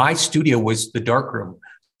 My studio was the dark room.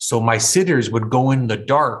 So my sitters would go in the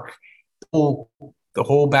dark. The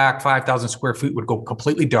whole back 5,000 square feet would go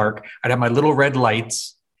completely dark. I'd have my little red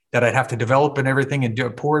lights that I'd have to develop and everything, and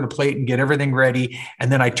pour the plate and get everything ready.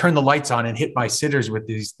 And then I turn the lights on and hit my sitters with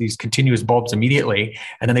these continuous bulbs immediately.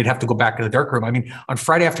 And then they'd have to go back to the dark room. On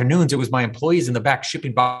Friday afternoons, it was my employees in the back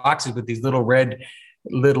shipping boxes with these little red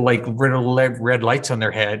lights on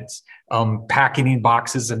their heads, packing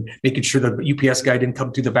boxes and making sure the UPS guy didn't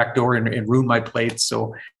come through the back door and ruin my plates.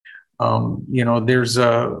 So, there was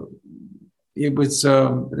a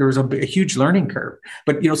huge learning curve.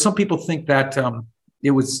 But, some people think that,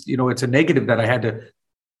 it's a negative that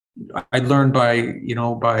I learned by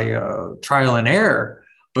trial and error.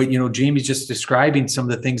 But, Jamie's just describing some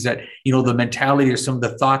of the things that, the mentality or some of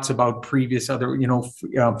the thoughts about previous other,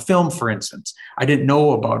 film, for instance. I didn't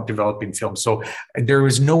know about developing film. So there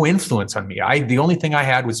was no influence on me. The only thing I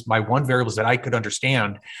had was my one variables that I could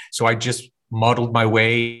understand. So I just muddled my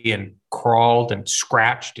way and crawled and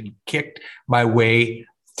scratched and kicked my way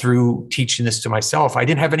through teaching this to myself. I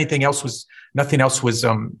didn't have nothing else was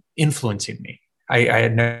influencing me. I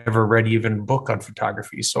had never read even a book on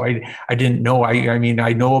photography. So I didn't know.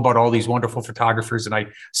 I know about all these wonderful photographers, and I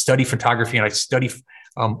study photography and I study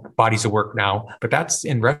bodies of work now, but that's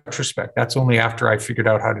in retrospect. That's only after I figured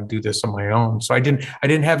out how to do this on my own. So I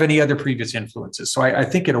didn't have any other previous influences. So I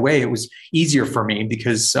think in a way it was easier for me,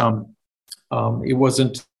 because it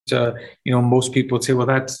wasn't, most people would say, well,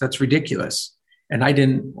 that's ridiculous. And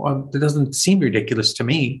it doesn't seem ridiculous to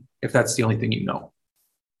me if that's the only thing you know.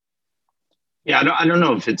 Yeah, I don't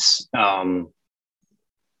know if it's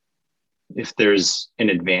if there's an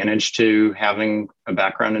advantage to having a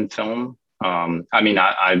background in film. I'm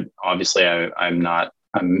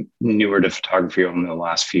newer to photography over the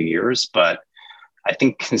last few years, but I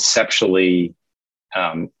think conceptually,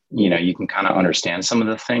 you can kind of understand some of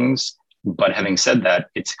the things. But having said that,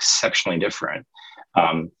 it's exceptionally different.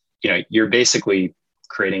 You're basically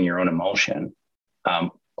creating your own emulsion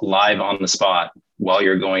live on the spot while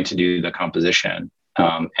you're going to do the composition.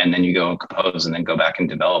 And then you go and compose and then go back and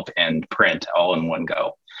develop and print all in one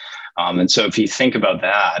go. And so if you think about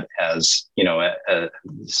that as, a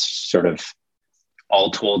sort of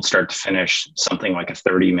all told, start to finish, something like a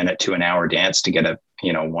 30-minute to an hour dance to get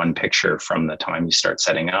one picture from the time you start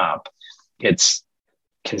setting up, it's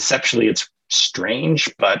conceptually, it's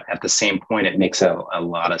strange, but at the same point, it makes a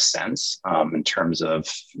lot of sense in terms of,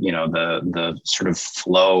 the sort of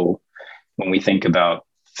flow when we think about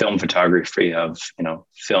film photography of,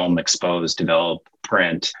 film, expose, develop,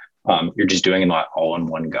 print. You're just doing it all in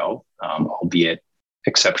one go, albeit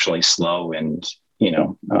exceptionally slow and,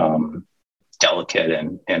 delicate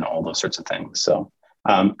and all those sorts of things. So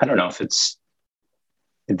I don't know if it's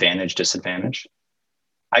advantage, disadvantage.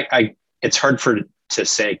 It's hard to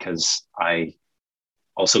say, because I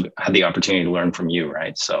also had the opportunity to learn from you,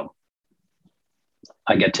 right? So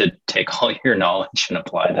I get to take all your knowledge and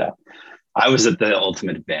apply that. I was at the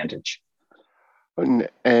ultimate advantage.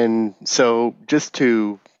 And so just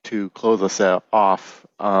to close us off,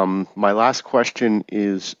 my last question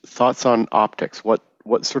is thoughts on optics.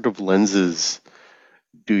 What sort of lenses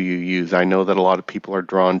do you use? I know that a lot of people are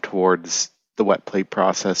drawn towards the wet plate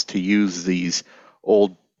process to use these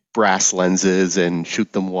old brass lenses and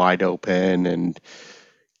shoot them wide open and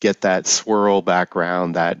get that swirl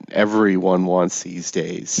background that everyone wants these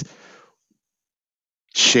days.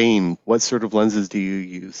 Shane, what sort of lenses do you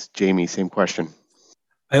use? Jamie, same question.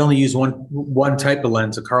 I only use one type of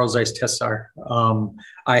lens, a Carl Zeiss Tessar.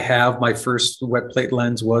 I have my first wet plate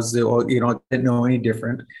lens was I didn't know any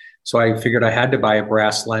different. So I figured I had to buy a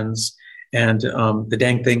brass lens. And the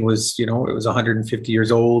dang thing was, it was 150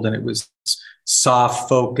 years old, and it was soft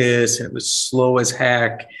focus, and it was slow as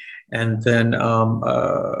heck. And then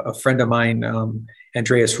a friend of mine,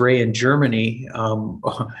 Andreas Ray in Germany,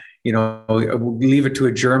 leave it to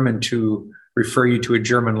a German to refer you to a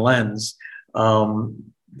German lens,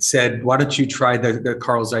 said, why don't you try the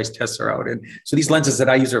Carl Zeiss Tessar out? And so these lenses that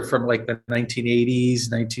I use are from like the 1980s,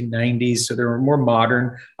 1990s. So they're more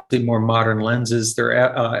modern lenses.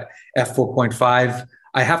 They're f4.5.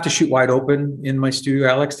 I have to shoot wide open in my studio,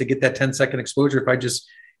 Alex, to get that 10-second exposure. If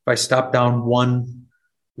I stop down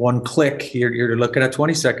one click, you're looking at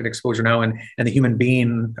 20-second exposure now, and the human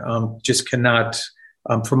being just cannot.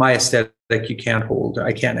 For my aesthetic, you can't hold.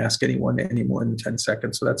 I can't ask anyone any more than 10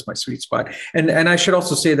 seconds. So that's my sweet spot. And I should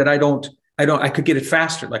also say that I could get it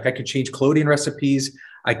faster. Like I could change collodion recipes.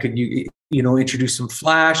 I could introduce some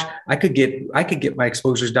flash. I could get my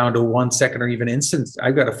exposures down to 1 second or even instant.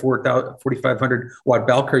 I've got a 4,500 watt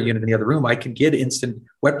Balcar unit in the other room. I could get instant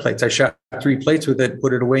wet plates. I shot 3 plates with it,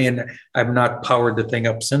 put it away, and I've not powered the thing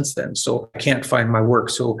up since then. So I can't find my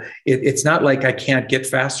work. So it's not like I can't get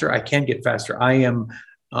faster. I can get faster. I am,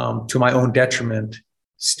 to my own detriment,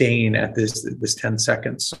 staying at this 10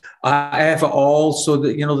 seconds. I have also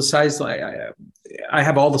the size. I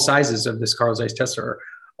have all the sizes of this Carl Zeiss Tessar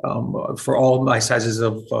for all my sizes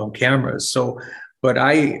of cameras. So, but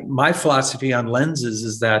my philosophy on lenses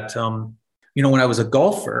is that when I was a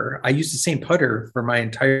golfer, I used the same putter for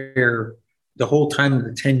the whole time,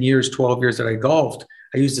 the 10 years, 12 years that I golfed.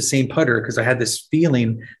 I used the same putter because I had this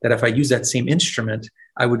feeling that if I use that same instrument,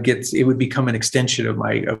 it would become an extension of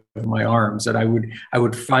my arms. That I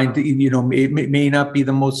would find, it may not be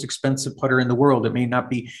the most expensive putter in the world. It may not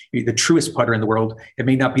be the truest putter in the world. It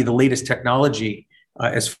may not be the latest technology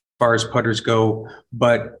as far as putters go.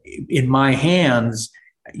 But in my hands,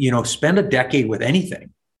 spend a decade with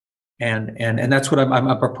anything, and that's what I'm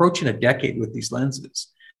approaching a decade with these lenses.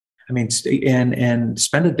 I mean, and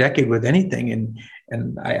spend a decade with anything,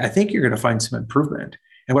 and I think you're going to find some improvement.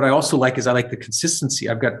 And what I also like is I like the consistency.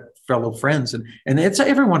 I've got fellow friends, and it's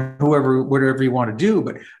everyone, whatever you want to do,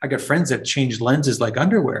 but I got friends that change lenses like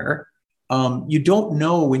underwear. You don't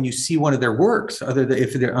know when you see one of their works,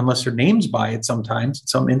 unless their name's by it. Sometimes, in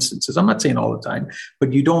some instances, I'm not saying all the time,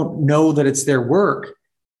 but you don't know that it's their work.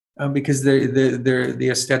 Because the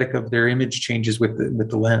aesthetic of their image changes with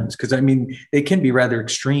the lens. Because they can be rather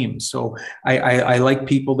extreme. So I like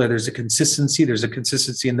people that there's a consistency. There's a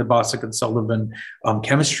consistency in the Bossack and Sullivan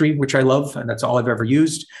chemistry, which I love, and that's all I've ever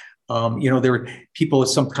used. There were people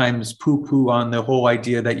sometimes poo-poo on the whole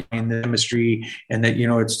idea that in the chemistry and that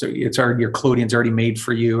it's already, your collodions already made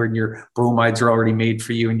for you and your bromides are already made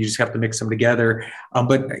for you and you just have to mix them together.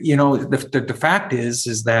 But the fact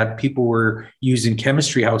is that people were using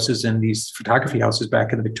chemistry houses and these photography houses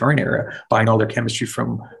back in the Victorian era, buying all their chemistry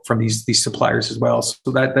from these suppliers as well.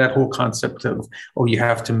 So that whole concept of you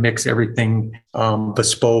have to mix everything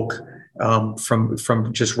bespoke. From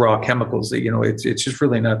just raw chemicals, it's just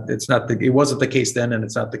really not. It wasn't the case then, and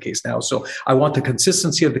it's not the case now. So I want the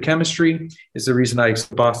consistency of the chemistry is the reason I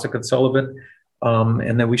Bossack and Sullivan,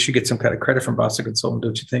 and then we should get some kind of credit from Bossack and Sullivan,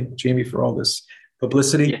 don't you think, Jamie, for all this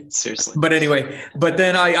publicity? Yeah, seriously. But anyway,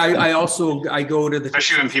 then I also go to the,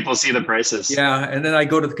 especially when people see the prices. Yeah, and then I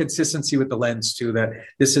go to the consistency with the lens too. That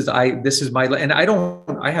this is my, and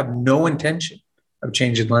I have no intention of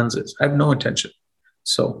changing lenses. I have no intention.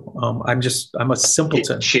 So I'm a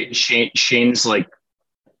simpleton. Shane's like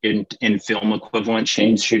in film equivalent.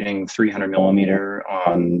 Shane's shooting 300 millimeter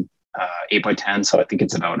on 8x10, so I think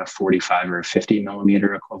it's about a 45 or a 50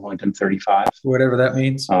 millimeter equivalent in 35. Whatever that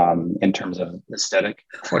means. In terms of aesthetic.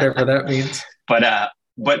 Whatever that means. But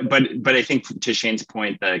I think to Shane's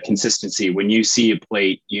point, the consistency, when you see a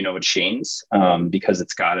plate, it's Shane's because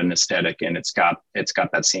it's got an aesthetic and it's got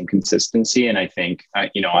that same consistency. And I think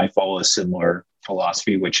I follow a similar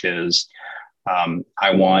philosophy, which is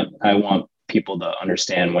I want people to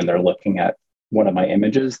understand when they're looking at one of my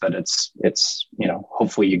images that it's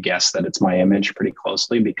hopefully you guess that it's my image pretty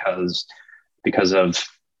closely because of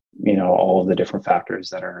all of the different factors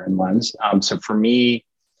that are in lens. So for me,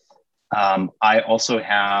 I also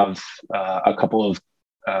have a couple of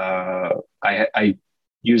I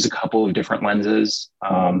use a couple of different lenses.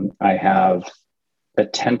 I have a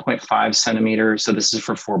 10.5 centimeter, so this is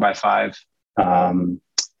for 4x5.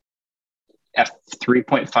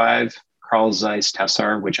 F3.5 Carl Zeiss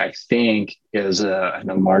Tessar, which I think is a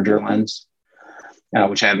larger lens,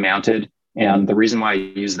 which I have mounted. And the reason why I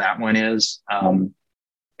use that one is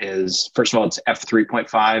first of all, it's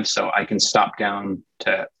F3.5, so I can stop down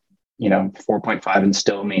to 4.5 and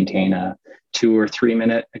still maintain a 2 or 3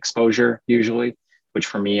 minute exposure usually. which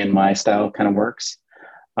for me and my style kind of works.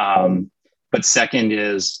 But second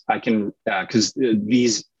is I can, because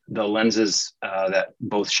the lenses that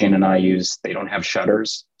both Shane and I use, they don't have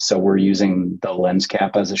shutters. So we're using the lens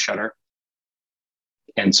cap as a shutter.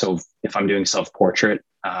 And so if I'm doing self-portrait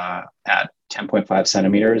at 10.5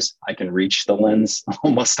 centimeters, I can reach the lens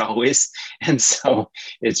almost always. And so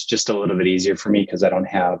it's just a little bit easier for me because I don't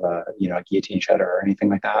have a guillotine shutter or anything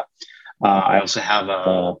like that. I also have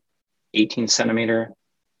a 18 centimeter,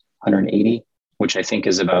 180, which I think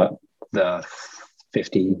is about the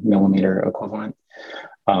 50 millimeter equivalent.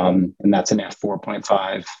 And that's an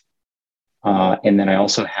f4.5. And then I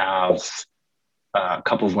also have a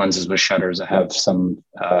couple of lenses with shutters. I have some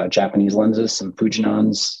Japanese lenses, some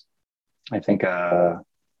Fujinons, I think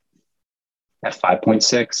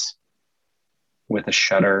f5.6 with a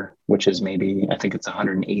shutter, which is maybe, I think it's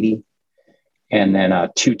 180. And then a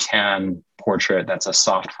 210 portrait, that's a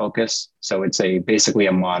soft focus. So it's basically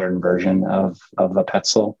a modern version of a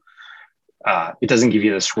Petzl. It doesn't give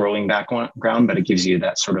you the swirling background, but it gives you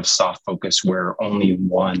that sort of soft focus where only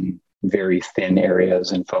one very thin area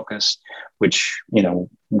is in focus, which,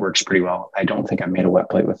 works pretty well. I don't think I made a wet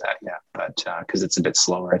plate with that yet, but because it's a bit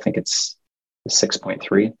slower, I think it's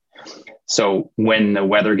 6.3. So when the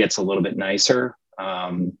weather gets a little bit nicer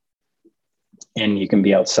and you can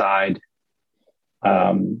be outside,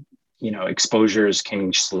 exposures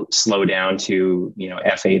can slow down to,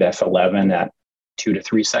 f8, f11 at 2 to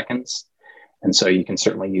 3 seconds. And so you can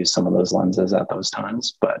certainly use some of those lenses at those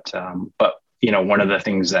times. But one of the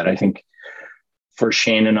things that I think for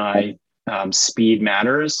Shane and I, speed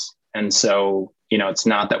matters. And so, it's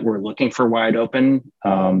not that we're looking for wide open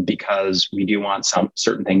because we do want some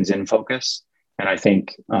certain things in focus. And I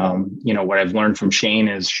think, what I've learned from Shane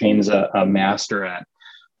is Shane's a master at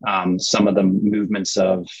some of the movements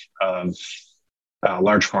of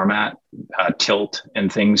large format, tilt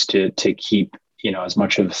and things to keep, as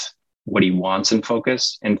much of what he wants in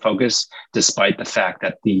focus, despite the fact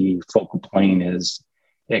that the focal plane is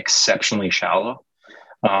exceptionally shallow.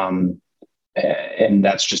 And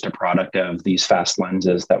that's just a product of these fast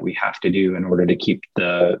lenses that we have to do in order to keep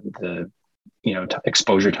the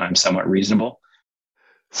exposure time somewhat reasonable.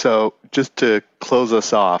 So just to close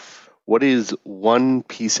us off, what is one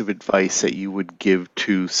piece of advice that you would give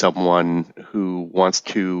to someone who wants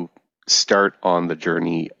to start on the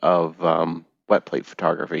journey of wet plate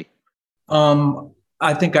photography?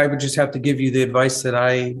 I think I would just have to give you the advice that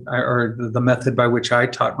or the method by which I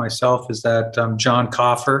taught myself is that John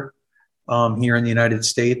Coffer here in the United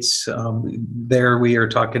States, there we are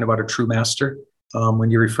talking about a true master. When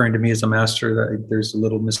you're referring to me as a master, there's a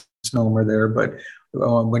little misnomer there, but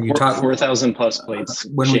when you talk 4,000 plus plates,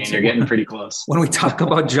 Shane, you're getting pretty close. When we talk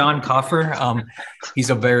about John Coffer, he's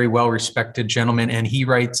a very well-respected gentleman, and he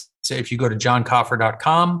writes, if you go to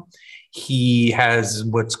johncoffer.com, he has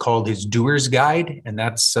what's called his doer's guide. And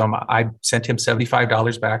that's, I sent him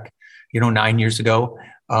 $75 back, 9 years ago.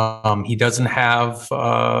 He doesn't have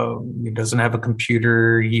a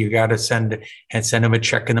computer. You got to send him a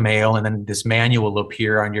check in the mail. And then this manual will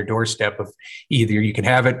appear on your doorstep of either you can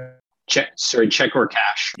have it. Check or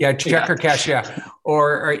cash. Yeah, check or cash. Yeah,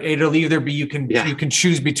 or it'll either be you can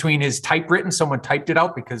choose between his typewritten. Someone typed it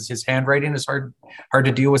out because his handwriting is hard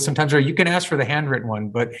to deal with sometimes, or you can ask for the handwritten one.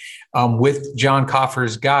 But with John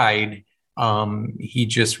Coffer's guide, he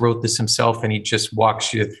just wrote this himself and he just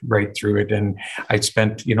walks you right through it. And I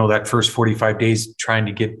spent, that first 45 days trying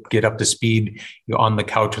to get up to speed on the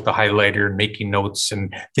couch with the highlighter and making notes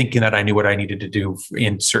and thinking that I knew what I needed to do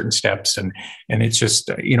in certain steps. And it's just,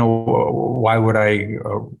 why would I,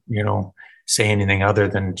 say anything other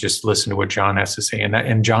than just listen to what John has to say.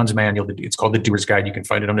 And John's manual, it's called The Doer's Guide. You can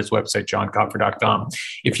find it on his website, johncoffer.com.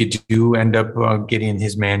 If you do end up getting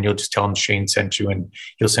his manual, just tell him Shane sent you and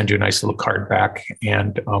he'll send you a nice little card back.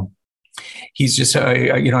 And he's just,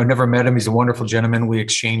 I've never met him. He's a wonderful gentleman. We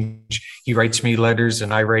exchange, he writes me letters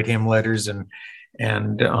and I write him letters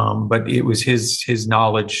but it was his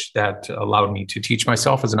knowledge that allowed me to teach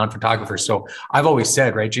myself as a non-photographer. So I've always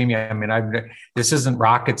said, right, Jamie, this isn't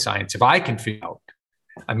rocket science. If I can figure it out,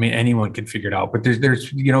 anyone can figure it out, but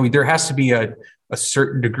there has to be a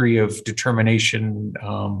certain degree of determination,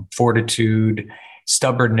 fortitude,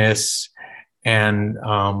 stubbornness, and,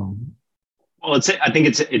 well, I think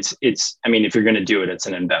it's, if you're going to do it, it's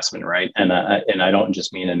an investment, right? And I don't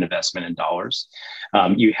just mean an investment in dollars.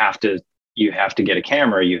 You have to get a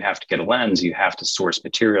camera, you have to get a lens, you have to source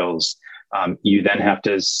materials. You then have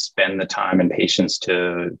to spend the time and patience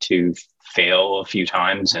to fail a few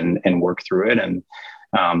times and work through it. And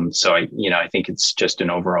so I think it's just an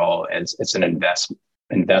overall, it's an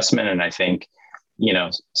investment. And I think,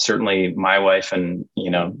 certainly my wife and,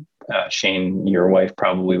 Shane, your wife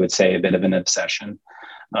probably would say a bit of an obsession.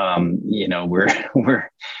 We're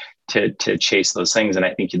to chase those things. And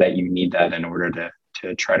I think that you need that in order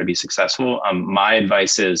to try to be successful. My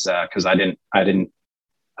advice is, cause I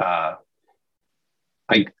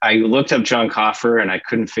looked up John Coffer and I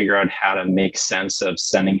couldn't figure out how to make sense of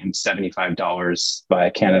sending him $75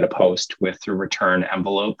 via Canada Post with a return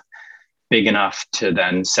envelope big enough to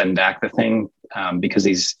then send back the thing, because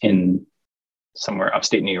he's in somewhere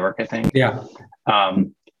upstate New York, I think. Yeah.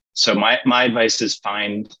 So my advice is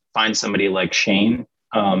find somebody like Shane.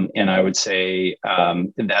 And I would say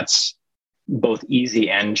that's both easy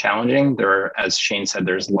and challenging. As Shane said,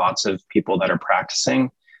 there's lots of people that are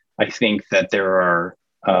practicing. I think that there are,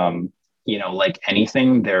 like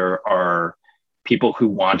anything, there are people who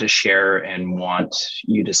want to share and want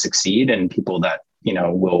you to succeed, and people that,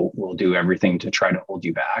 will do everything to try to hold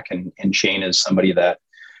you back. And Shane is somebody that,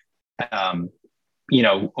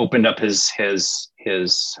 opened up his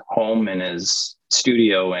home and his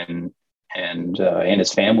studio and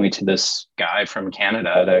his family to this guy from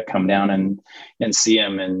Canada to come down and see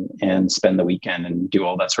him and spend the weekend and do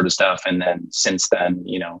all that sort of stuff. And then since then,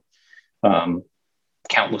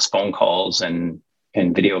 countless phone calls and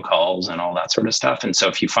video calls and all that sort of stuff. And so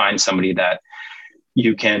if you find somebody that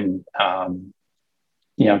you can,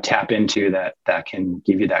 tap into that can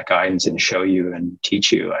give you that guidance and show you and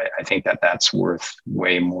teach you, I think that's worth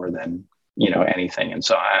way more than, anything. And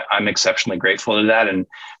so I'm exceptionally grateful to that. And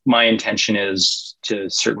my intention is to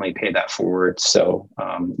certainly pay that forward. So,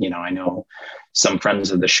 I know some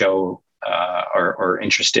friends of the show are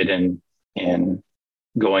interested in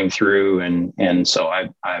going through. And so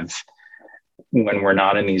I've, when we're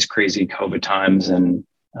not in these crazy COVID times and,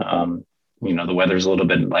 the weather's a little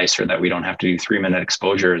bit nicer, that we don't have to do 3-minute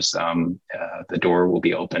exposures, the door will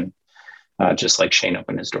be open, just like Shane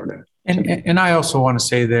opened his door to. And I also want to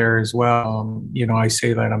say there as well, I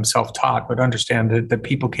say that I'm self-taught, but understand that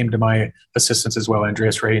people came to my assistance as well.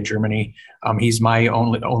 Andreas Ray in Germany. He's my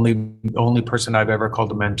only person I've ever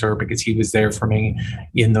called a mentor, because he was there for me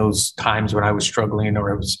in those times when I was struggling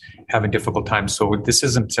or I was having difficult times. So this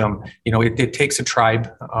isn't, it takes a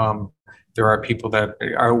tribe. There are people that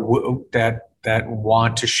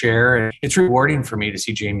want to share. It's rewarding for me to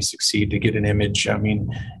see Jamie succeed, to get an image. I mean,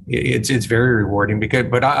 it's very rewarding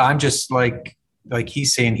but I'm just like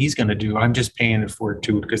he's saying he's going to do. I'm just paying it forward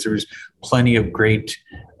too, because there's plenty of great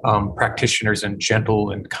practitioners and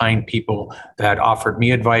gentle and kind people that offered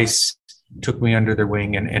me advice, took me under their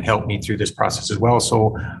wing and helped me through this process as well.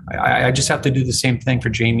 So I just have to do the same thing for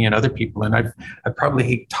Jamie and other people. And I've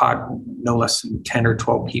probably taught no less than 10 or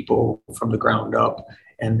 12 people from the ground up.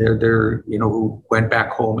 And they're who went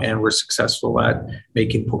back home and were successful at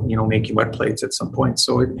making wet plates at some point.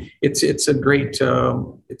 So it's a great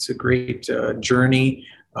journey.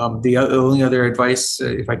 The only other advice,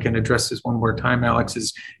 if I can address this one more time, Alex,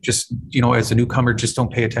 is just, as a newcomer, just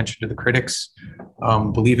don't pay attention to the critics.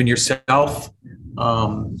 Believe in yourself.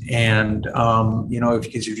 If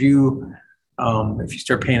you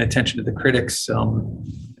start paying attention to the critics,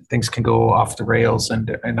 things can go off the rails.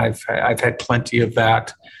 And I've had plenty of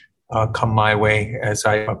that come my way as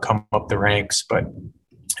I come up the ranks. But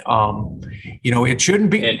it shouldn't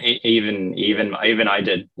be. And even I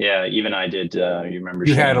did. Yeah, even I did. You remember?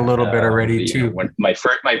 You had a little bit already too. When my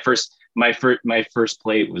first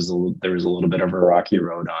plate was there was a little bit of a rocky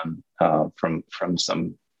road on from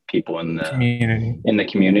some people in the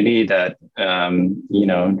community that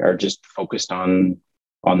are just focused on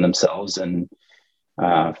themselves and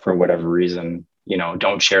for whatever reason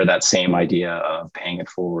don't share that same idea of paying it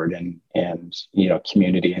forward and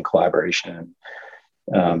community and collaboration.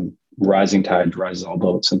 Rising tide rises all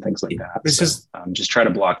boats and things like that. Just try to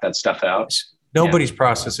block that stuff out. Nobody's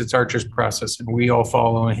process. It's Archer's process, and we all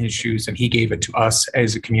follow in his shoes. And he gave it to us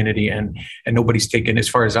as a community, and nobody's taken. As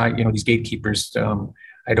far as these gatekeepers,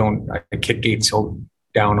 I kick gates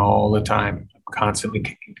down all the time. I'm constantly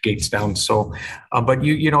kicking gates down. So, but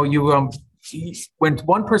when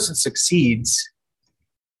one person succeeds,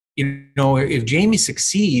 if Jamie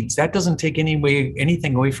succeeds, that doesn't take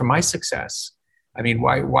anything away from my success. I mean,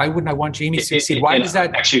 why wouldn't I want Jamie to succeed? Why does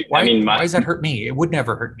that actually? Why does that hurt me? It would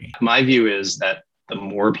never hurt me. My view is that the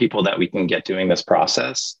more people that we can get doing this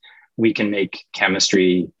process, we can make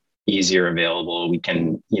chemistry easier available. We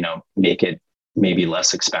can, make it maybe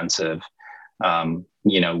less expensive.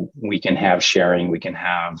 We can have sharing. We can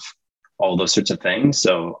have all those sorts of things.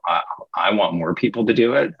 So I want more people to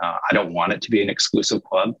do it. I don't want it to be an exclusive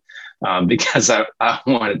club because I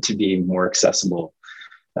want it to be more accessible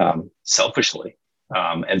selfishly.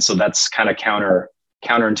 And so that's kind of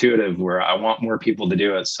counterintuitive where I want more people to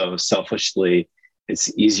do it. So selfishly,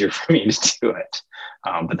 it's easier for me to do it.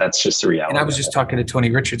 But that's just the reality. And I was just talking to Tony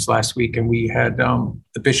Richards last week, and we had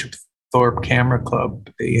the Bishop Thorpe Camera Club.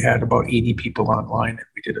 They had about 80 people online, and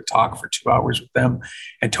we did a talk for 2 hours with them.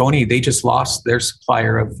 And Tony, they just lost their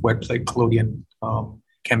supplier of wet plate collodion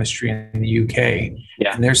chemistry in the UK.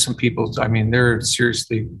 Yeah. And there's some people, I mean, they're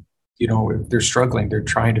seriously, they're struggling. They're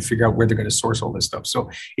trying to figure out where they're going to source all this stuff. So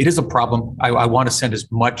it is a problem. I want to send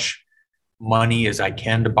as much money as I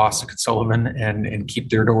can to Bostic and Sullivan and keep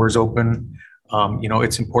their doors open.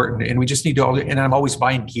 It's important, and we just need to. And I'm always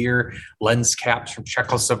buying gear, lens caps from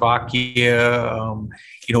Czechoslovakia,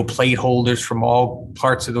 plate holders from all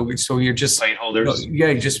parts of the. So you're just plate holders.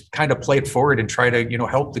 You just kind of play it forward and try to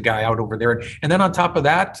help the guy out over there. And then on top of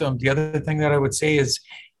that, the other thing that I would say is,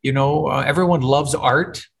 everyone loves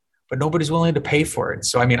art, but nobody's willing to pay for it.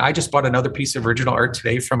 So I mean, I just bought another piece of original art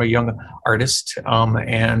today from a young artist,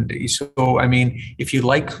 and so I mean, if you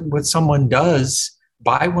like what someone does,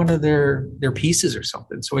 buy one of their pieces or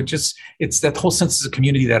something. So it's that whole sense of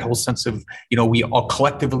community, that whole sense of, we all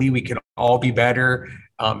collectively, we can all be better.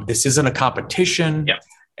 This isn't a competition. Yeah.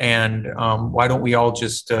 And why don't we all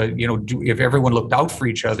just, if everyone looked out for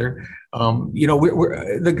each other,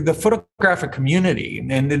 we're the photographic community,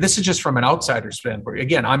 and this is just from an outsider's standpoint.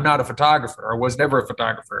 Again, I'm not a photographer. I was never a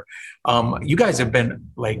photographer. You guys have been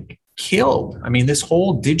like killed. I mean, this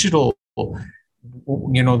whole digital,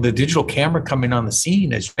 the digital camera coming on the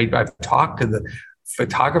scene, is I've talked to the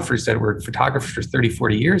photographers that were photographers for 30,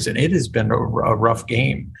 40 years, and it has been a rough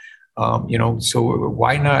game. So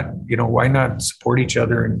why not support each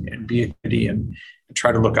other and be a community and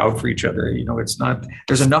try to look out for each other?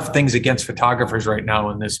 There's enough things against photographers right now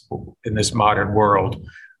in this modern world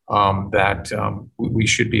that we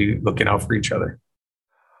should be looking out for each other.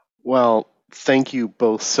 Well, thank you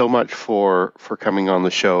both so much for coming on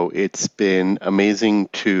the show. It's been amazing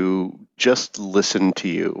to just listen to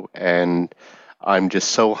you, and I'm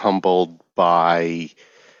just so humbled by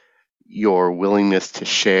your willingness to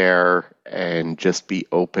share and just be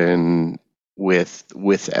open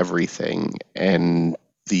with everything, and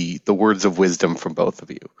the words of wisdom from both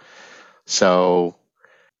of you. So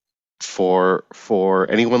for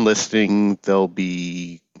anyone listening, there'll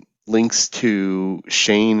be links to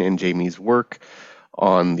Shane and Jamie's work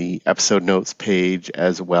on the episode notes page,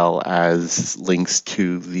 as well as links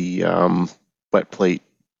to the wet plate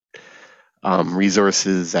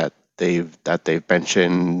resources that they've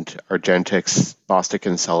mentioned: Argentix, Bostic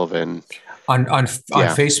and Sullivan. On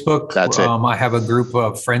Facebook, that's it. I have a group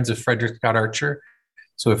of friends of Frederick Scott Archer.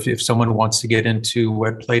 So if someone wants to get into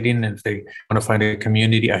wet plating, and if they want to find a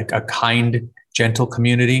community, a kind, gentle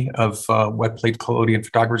community of wet plate collodion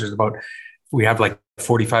photographers, we have like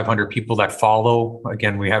 4,500 people that follow.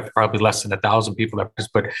 Again, we have probably less than 1,000 people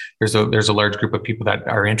but there's a large group of people that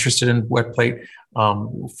are interested in wet plate.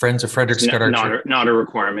 Friends of Frederick Scott Archer. Not a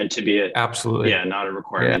requirement to be Absolutely. Yeah, not a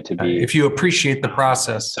requirement to be. If you appreciate the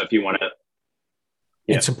process. So if you want to.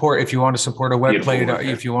 If you want to support a wet plate,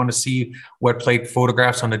 if you want to see wet plate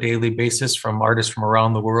photographs on a daily basis from artists from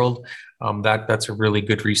around the world, that's a really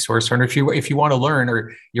good resource. And if you want to learn,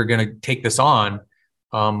 or you're going to take this on,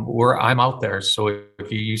 I'm out there. So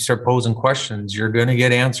if you start posing questions, you're going to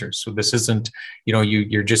get answers. So this isn't,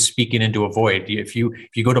 you're just speaking into a void. If you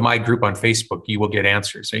go to my group on Facebook, you will get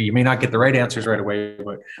answers. So you may not get the right answers right away,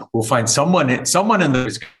 but we'll find someone in there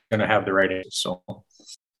is going to have the right answers. So.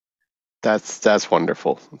 That's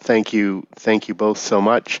wonderful. Thank you both so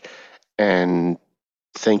much, and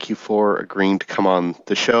thank you for agreeing to come on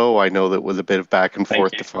the show. I know that was a bit of back and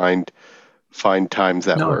forth to find times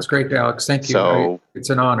that work. No, it's great, Alex. Thank you. So,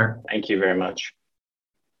 it's an honor. Thank you very much.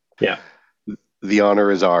 Yeah, the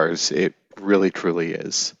honor is ours. It really, truly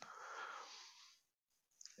is.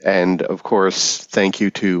 And of course, thank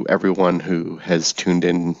you to everyone who has tuned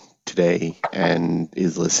in today and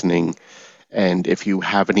is listening. And if you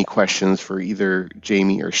have any questions for either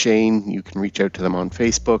Jamie or Shane, you can reach out to them on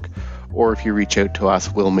Facebook, or if you reach out to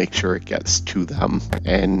us, we'll make sure it gets to them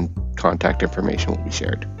and contact information will be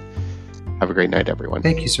shared. Have a great night, everyone.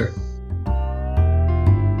 Thank you, sir.